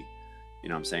supremacy. You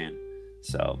know what I'm saying?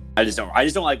 So I just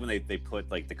don't like when they put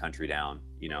like the country down,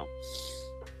 Well,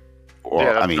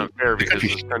 yeah, that's I mean, not fair because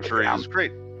this country is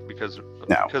great because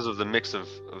of the mix of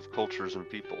cultures and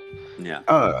people. Yeah.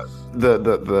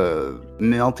 The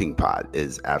melting pot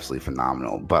is absolutely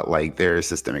phenomenal, but like there is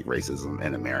systemic racism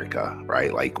in America,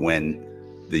 right? Like when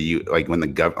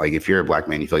if you're a black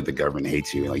man, you feel like the government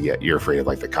hates you, and like you're afraid of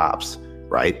like the cops,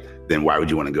 right? Then why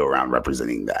would you want to go around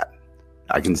representing that?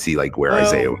 I can see like where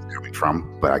Isaiah was coming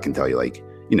from, but I can tell you like,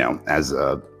 as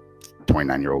a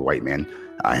 29-year-old white man,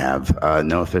 I have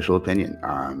no official opinion.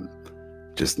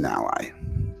 Just an ally.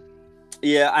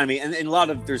 Yeah, I mean, and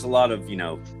there's a lot of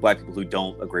black people who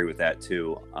don't agree with that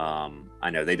too. I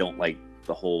know they don't like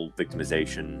the whole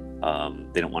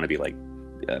victimization. They don't want to be like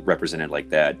represented like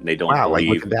that. They don't. Wow, believe...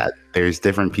 like look at that. There's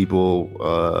different people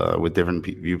with different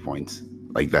viewpoints.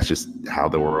 Like that's just how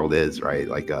the world is, right?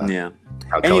 Like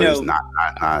how color is not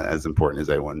as important as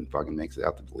everyone fucking makes it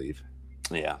out to believe.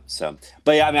 Yeah. So,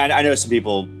 but yeah, I mean, I know some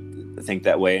people think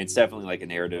that way. And it's definitely like a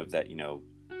narrative that a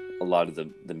lot of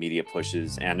the media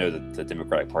pushes, and I know that the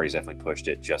Democratic Party's definitely pushed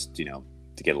it just to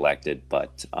get elected.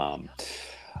 But I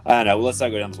don't know. Let's not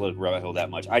go down the rabbit hole that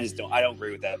much. I don't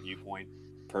agree with that viewpoint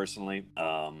personally.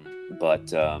 But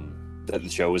that the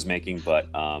show was making, but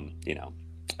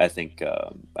I think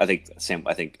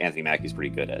Anthony Mackie's pretty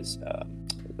good as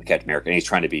Captain America, and he's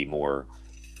trying to be more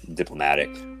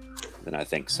diplomatic than I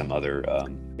think some other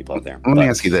people out there. Let me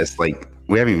ask you this: like,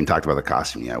 we haven't even talked about the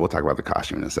costume yet. We'll talk about the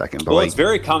costume in a second. But it's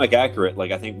very comic accurate.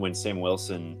 Like I think when Sam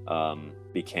Wilson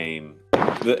became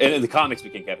the comics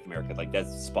became Captain America, like that's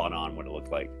spot on what it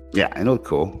looked like. Yeah, it looked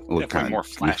cool. It looked kind of more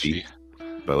flashy,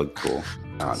 but it looked cool.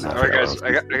 All right, guys,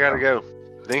 I gotta go.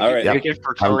 Thank you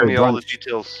for telling me all the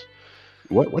details.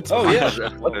 What's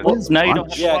now you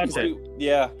don't have to watch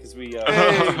it. Because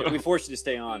we forced you to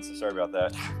stay on, so sorry about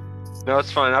that. No,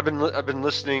 it's fine. I've been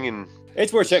listening and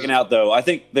It's worth checking out, though. I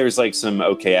think there's like some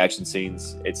okay action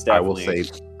scenes. It's definitely. I will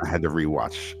say I had to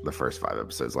rewatch the first 5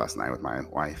 episodes last night with my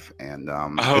wife, and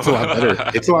it's a lot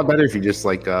better. It's a lot better if you just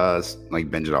like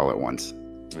binge it all at once.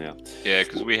 Yeah. Yeah,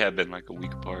 because we have been like a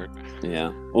week apart.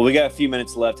 Yeah. Well, we got a few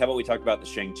minutes left. How about we talk about the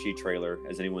Shang-Chi trailer?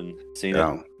 Has anyone seen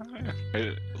it?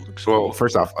 It looks Well, cool.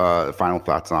 first off, final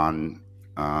thoughts on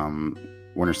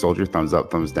Winter Soldier. Thumbs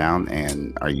up, thumbs down,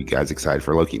 and are you guys excited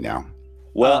for Loki now?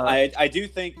 Well, I do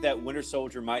think that Winter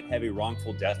Soldier might have a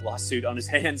wrongful death lawsuit on his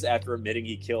hands after admitting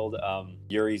he killed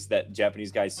Yuri's, that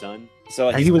Japanese guy's son. So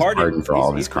like, he was pardoned for all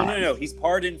of his crimes. No, he's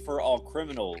pardoned for all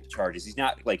criminal charges. He's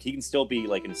not like, he can still be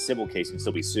like in a civil case and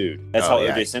still be sued. That's how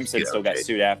O.J. Simpson still got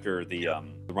sued after the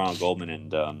Ronald Goldman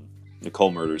and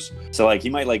Nicole murders. So like,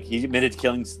 he admitted to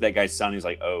killing that guy's son. He's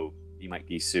like, oh, he might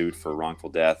be sued for wrongful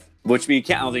death, which I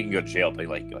don't think he can go to jail, but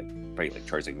probably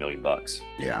charge like $1 million.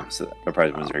 Yeah. So that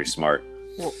probably was very smart.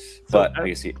 Well, but so I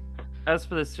guess as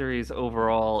for the series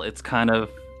overall, it's kind of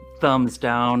thumbs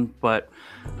down, but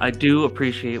I do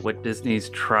appreciate what Disney's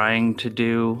trying to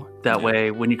do. That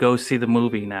way, when you go see the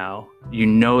movie now, you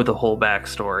know the whole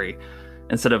backstory,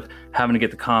 instead of having to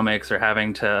get the comics or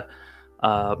having to,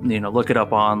 look it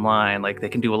up online. Like, they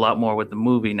can do a lot more with the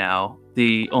movie now.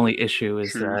 The only issue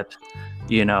is that,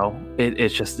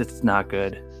 it's not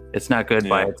good. It's not good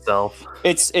by itself.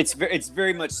 It's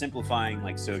very much simplifying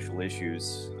like social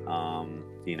issues,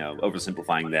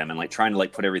 oversimplifying them and like trying to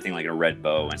like put everything like in a red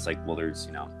bow. And it's like, well, there's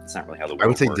it's not really how the world I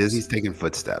would say works. Disney's taking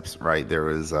footsteps, right? There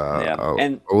was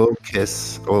a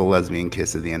little lesbian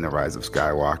kiss at the end of Rise of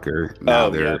Skywalker. Now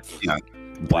they're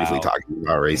briefly talking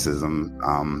about racism.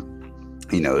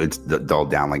 It's dulled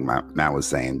down like Matt was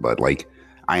saying, but like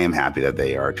I am happy that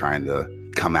they are trying to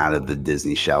come out of the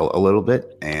Disney shell a little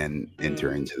bit and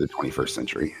enter into the 21st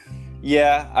century.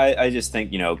 Yeah, I just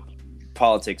think,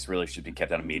 politics really should be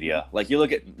kept out of media. Like, you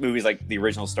look at movies like the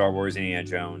original Star Wars, Indiana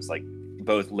Jones, like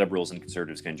both liberals and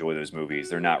conservatives can enjoy those movies.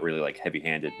 They're not really like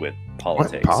heavy-handed with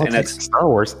politics. And that's Star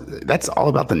Wars. That's all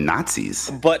about the Nazis.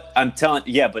 But I'm telling,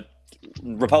 but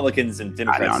Republicans and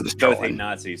Democrats both hate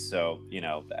Nazis, so I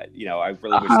really wish that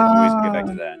movies would get back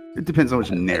to that. It depends on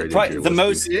which narrative.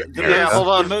 Hold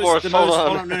on,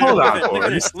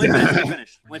 let me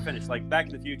finish. Like, Back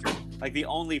to the Future, like the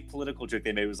only political joke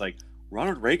they made was like,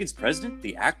 Ronald Reagan's president,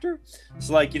 the actor.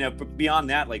 So like, beyond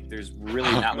that, like there's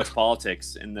really not much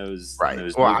politics in those. Right. In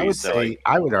those well, movies.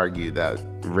 I would argue that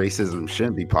racism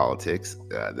shouldn't be politics.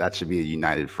 That should be a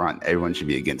united front. Everyone should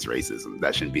be against racism.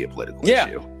 That shouldn't be a political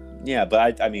issue. Yeah,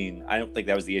 but I don't think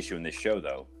that was the issue in this show,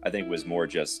 though. I think it was more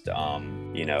just,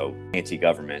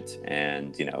 anti-government,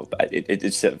 and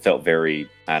it felt very,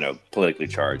 politically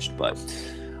charged. But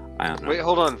I don't know. Wait,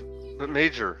 hold on. But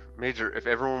Major, if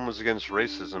everyone was against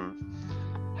racism,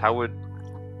 how would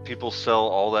people sell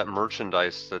all that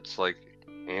merchandise that's like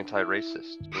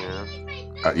anti-racist?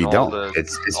 You don't.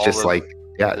 It's just like.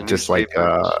 Yeah, just like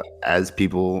as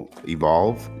people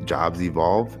evolve, jobs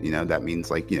evolve, that means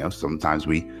like, sometimes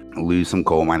we lose some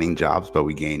coal mining jobs, but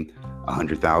we gain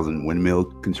 100,000 windmill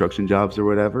construction jobs or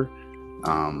whatever.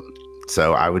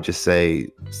 So I would just say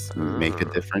make a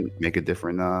different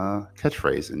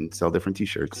catchphrase and sell different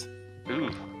T-shirts. Ooh,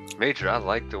 Major, I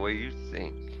like the way you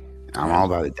think. I'm all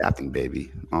about adapting,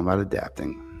 baby. All about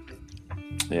adapting.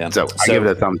 Yeah. So I give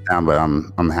it a thumbs down, but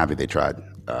I'm happy they tried.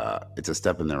 It's a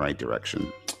step in the right direction,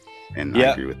 and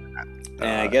I agree with that.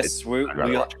 And I guess I'd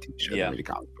rather watch a TV show than read a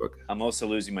comic book. I'm also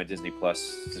losing my Disney Plus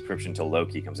subscription until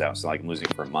Loki comes out, so like I'm losing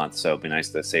it for a month. So it'd be nice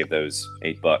to save those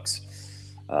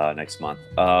 $8 next month.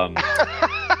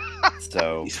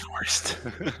 So He's the worst.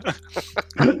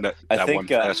 I think one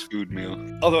fast food meal.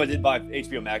 Although I did buy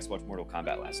HBO Max to watch Mortal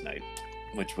Kombat last night,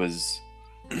 which was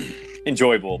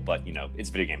enjoyable, but it's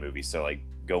a video game movie, so like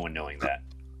go in knowing that.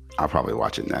 I'll probably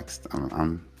watch it next.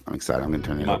 I'm excited. I'm gonna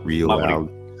turn it up real loud.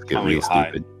 Get real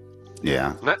stupid.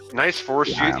 Yeah. Nice,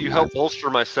 Forrest. You helped bolster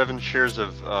my 7 shares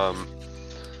of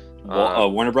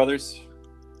Warner Brothers,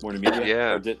 Warner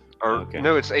Media.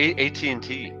 No, it's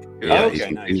AT&T. Yeah,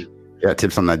 okay, nice. Yeah,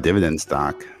 tips on that dividend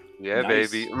stock. Yeah,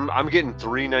 nice. Baby. I'm getting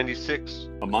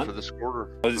 $3.96 a month for this quarter.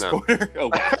 Quarter? Oh,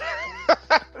 wow.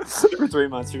 For 3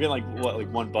 months, you're getting like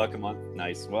 $1 a month.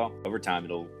 Nice. Well, over time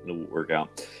it'll work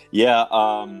out. Yeah.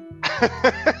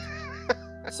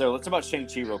 So let's talk about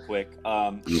Shang-Chi real quick.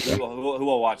 Who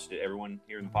all watched it? Everyone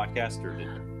here in the podcast, or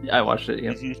did? Yeah, I watched it.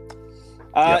 Yeah.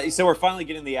 Mm-hmm. So we're finally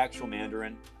getting the actual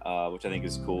Mandarin, which I think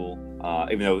is cool.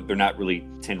 Even though they're not really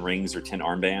 10 rings or 10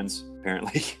 armbands,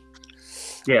 apparently.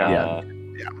 Yeah.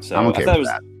 So I'm okay with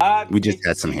that. We just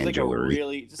had some hand jewelry.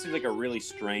 It just seems like a really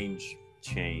strange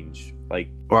change. Like,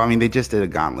 well, I mean, they just did a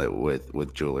gauntlet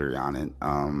with jewelry on it,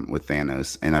 with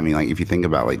Thanos, and I mean, like, if you think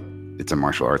about like it's a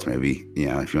martial arts movie. You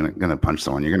know, if you're gonna punch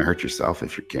someone, you're gonna hurt yourself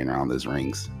if you're carrying around those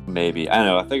rings. Maybe, I don't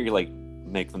know. I think you like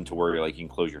make them to where like you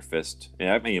can close your fist.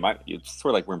 Yeah, I mean, it's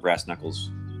sort of like wearing brass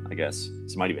knuckles, I guess.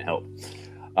 So it might even help.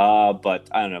 But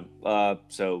I don't know.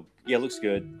 So yeah, it looks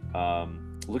good.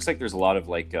 Looks like there's a lot of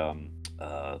like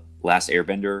Last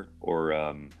Airbender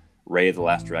or Ray of the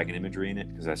Last Dragon imagery in it,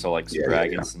 because I saw like some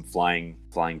dragons, some flying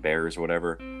bears or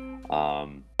whatever.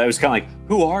 It was kind of like,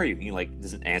 who are you? He like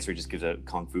doesn't answer, just gives a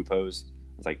kung fu pose.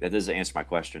 It's like, that doesn't answer my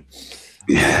question.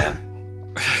 Yeah.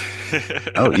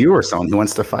 Oh, you are someone who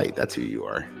wants to fight. That's who you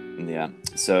are. Yeah.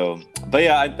 So, but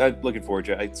yeah, I'm looking forward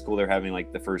to it. It's cool they're having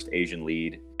like the first Asian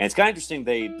lead. And it's kind of interesting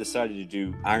they decided to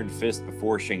do Iron Fist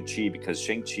before Shang-Chi, because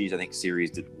Shang-Chi's, I think,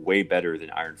 series did way better than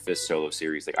Iron Fist solo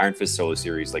series. Like Iron Fist solo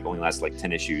series like only lasted like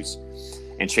 10 issues.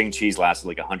 And Shang-Chi's lasted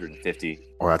like 150.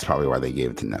 Well, that's probably why they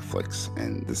gave it to Netflix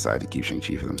and decided to keep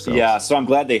Shang-Chi for themselves. Yeah, so I'm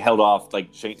glad they held off.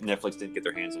 Like Netflix didn't get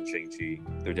their hands on Shang-Chi,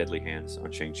 their deadly hands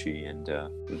on Shang-Chi, and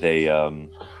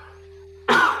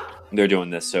they're doing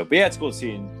this. So, but yeah, it's cool to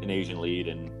see an Asian lead,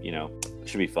 and you know, it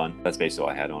should be fun. That's basically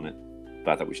all I had on it,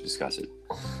 but I thought we should discuss it.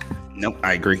 Nope,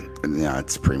 I agree. Yeah,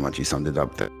 it's pretty much, you summed it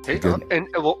up. Here's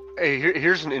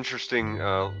an interesting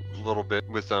little bit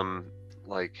with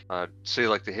say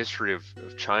like the history of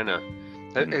China.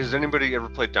 Has anybody ever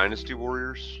played Dynasty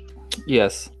Warriors?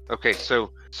 Yes. Okay,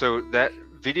 so that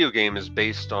video game is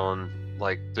based on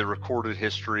like the recorded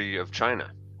history of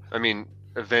China. I mean,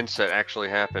 events that actually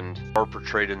happened are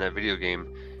portrayed in that video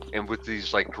game, and with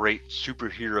these like great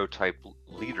superhero type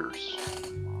leaders.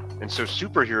 And so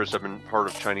superheroes have been part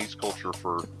of Chinese culture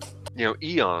for, you know,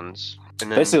 eons.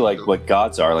 And then, basically like what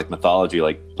gods are, like mythology,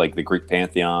 like the Greek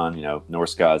pantheon, you know,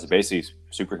 Norse gods are basically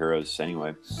superheroes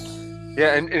anyway.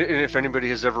 Yeah, and if anybody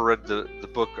has ever read the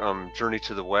book Journey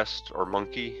to the West or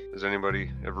Monkey, has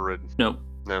anybody ever read? Nope.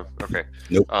 No? Okay.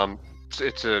 Nope.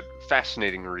 It's a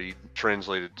fascinating read,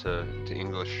 translated to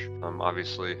English,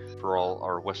 obviously, for all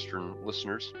our Western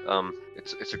listeners.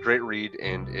 It's a great read,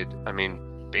 and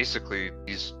basically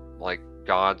these like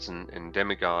gods and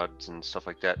demigods and stuff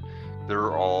like that,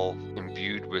 they're all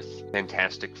imbued with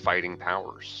fantastic fighting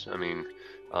powers. I mean,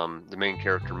 the main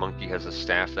character, Monkey, has a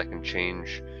staff that can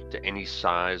change to any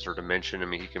size or dimension. I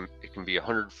mean, it can be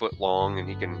 100 foot long, and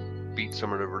he can beat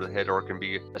someone over the head, or it can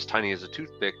be as tiny as a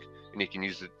toothpick, and he can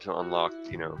use it to unlock,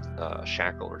 you know, a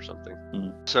shackle or something.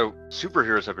 So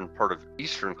superheroes have been part of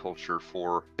Eastern culture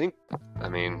for,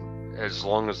 as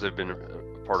long as they've been a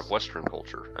part of Western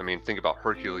culture. I mean, think about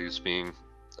Hercules being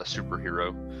a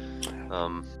superhero.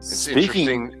 It's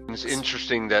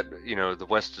interesting that, you know, the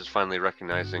West is finally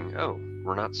recognizing, oh,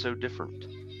 we're not so different.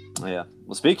 Yeah.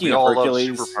 Well, speaking we of all Hercules,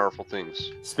 love super powerful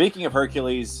things. Speaking of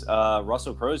Hercules,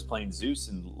 Russell Crowe's playing Zeus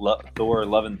in Thor: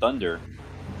 Love and Thunder.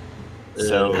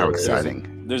 So how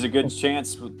exciting! There's a good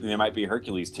chance there might be a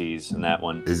Hercules tease in that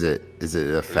one. Is it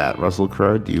a fat Russell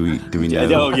Crowe? Do we know?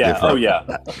 Oh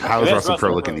yeah. How is Russell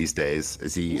Crowe looking these days?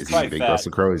 Is he a big fat.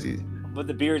 Russell Crowe? Is he? But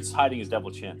the beard's hiding his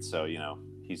double chin, so you know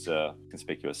he's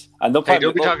conspicuous. And don't be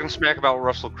talking smack about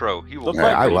Russell Crowe. He will.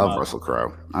 I love Russell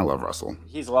Crowe. I love Russell.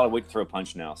 He's a lot of weight to throw a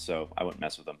punch now, so I wouldn't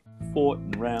mess with him.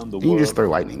 Forting around the world. You can just throw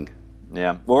lightning.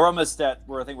 Yeah, well, we're almost I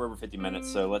think we're over 50 minutes,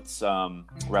 so let's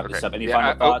wrap this up. Any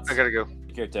final thoughts? I gotta go.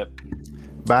 Take care, Tip.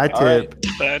 Bye, Tip. Right.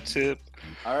 Bye, Tip.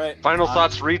 All right. Final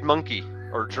thoughts. Read Monkey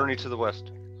or Journey to the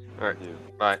West. All right.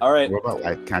 Bye. All right. What about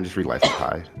Life? Can I just read Life of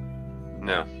Pi?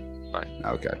 No. Bye.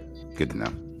 Okay. Good to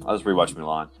know. I'll just rewatch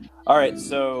Mulan. All right,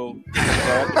 so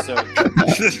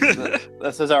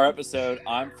this is our episode.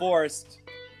 I'm Forrest.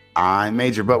 I'm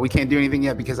Major, but we can't do anything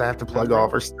yet because I have to plug all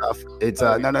of our stuff. It's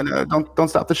no, don't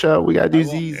stop the show. We gotta do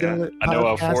Z's. Yeah. I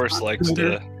know how Forrest likes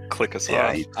to click us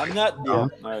off. I'm not. All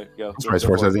right, go. That's right.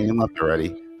 Forrest hasn't even left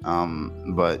already.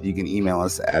 But you can email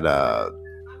us at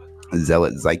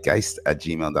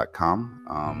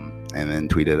zealotzeitgeist@gmail.com, and then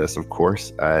tweet at us, of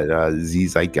course, at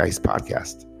Zeitgeist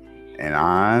Podcast. And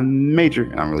I'm Major,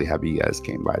 and I'm really happy you guys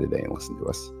came by today and listened to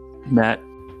us. Matt.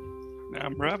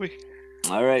 I'm Robbie.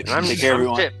 All right. Take care,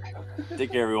 everyone.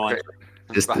 Take care, everyone. Okay.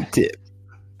 Just Bye. the tip.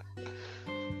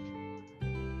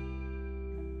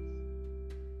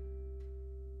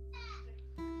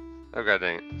 Oh, God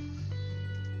dang it.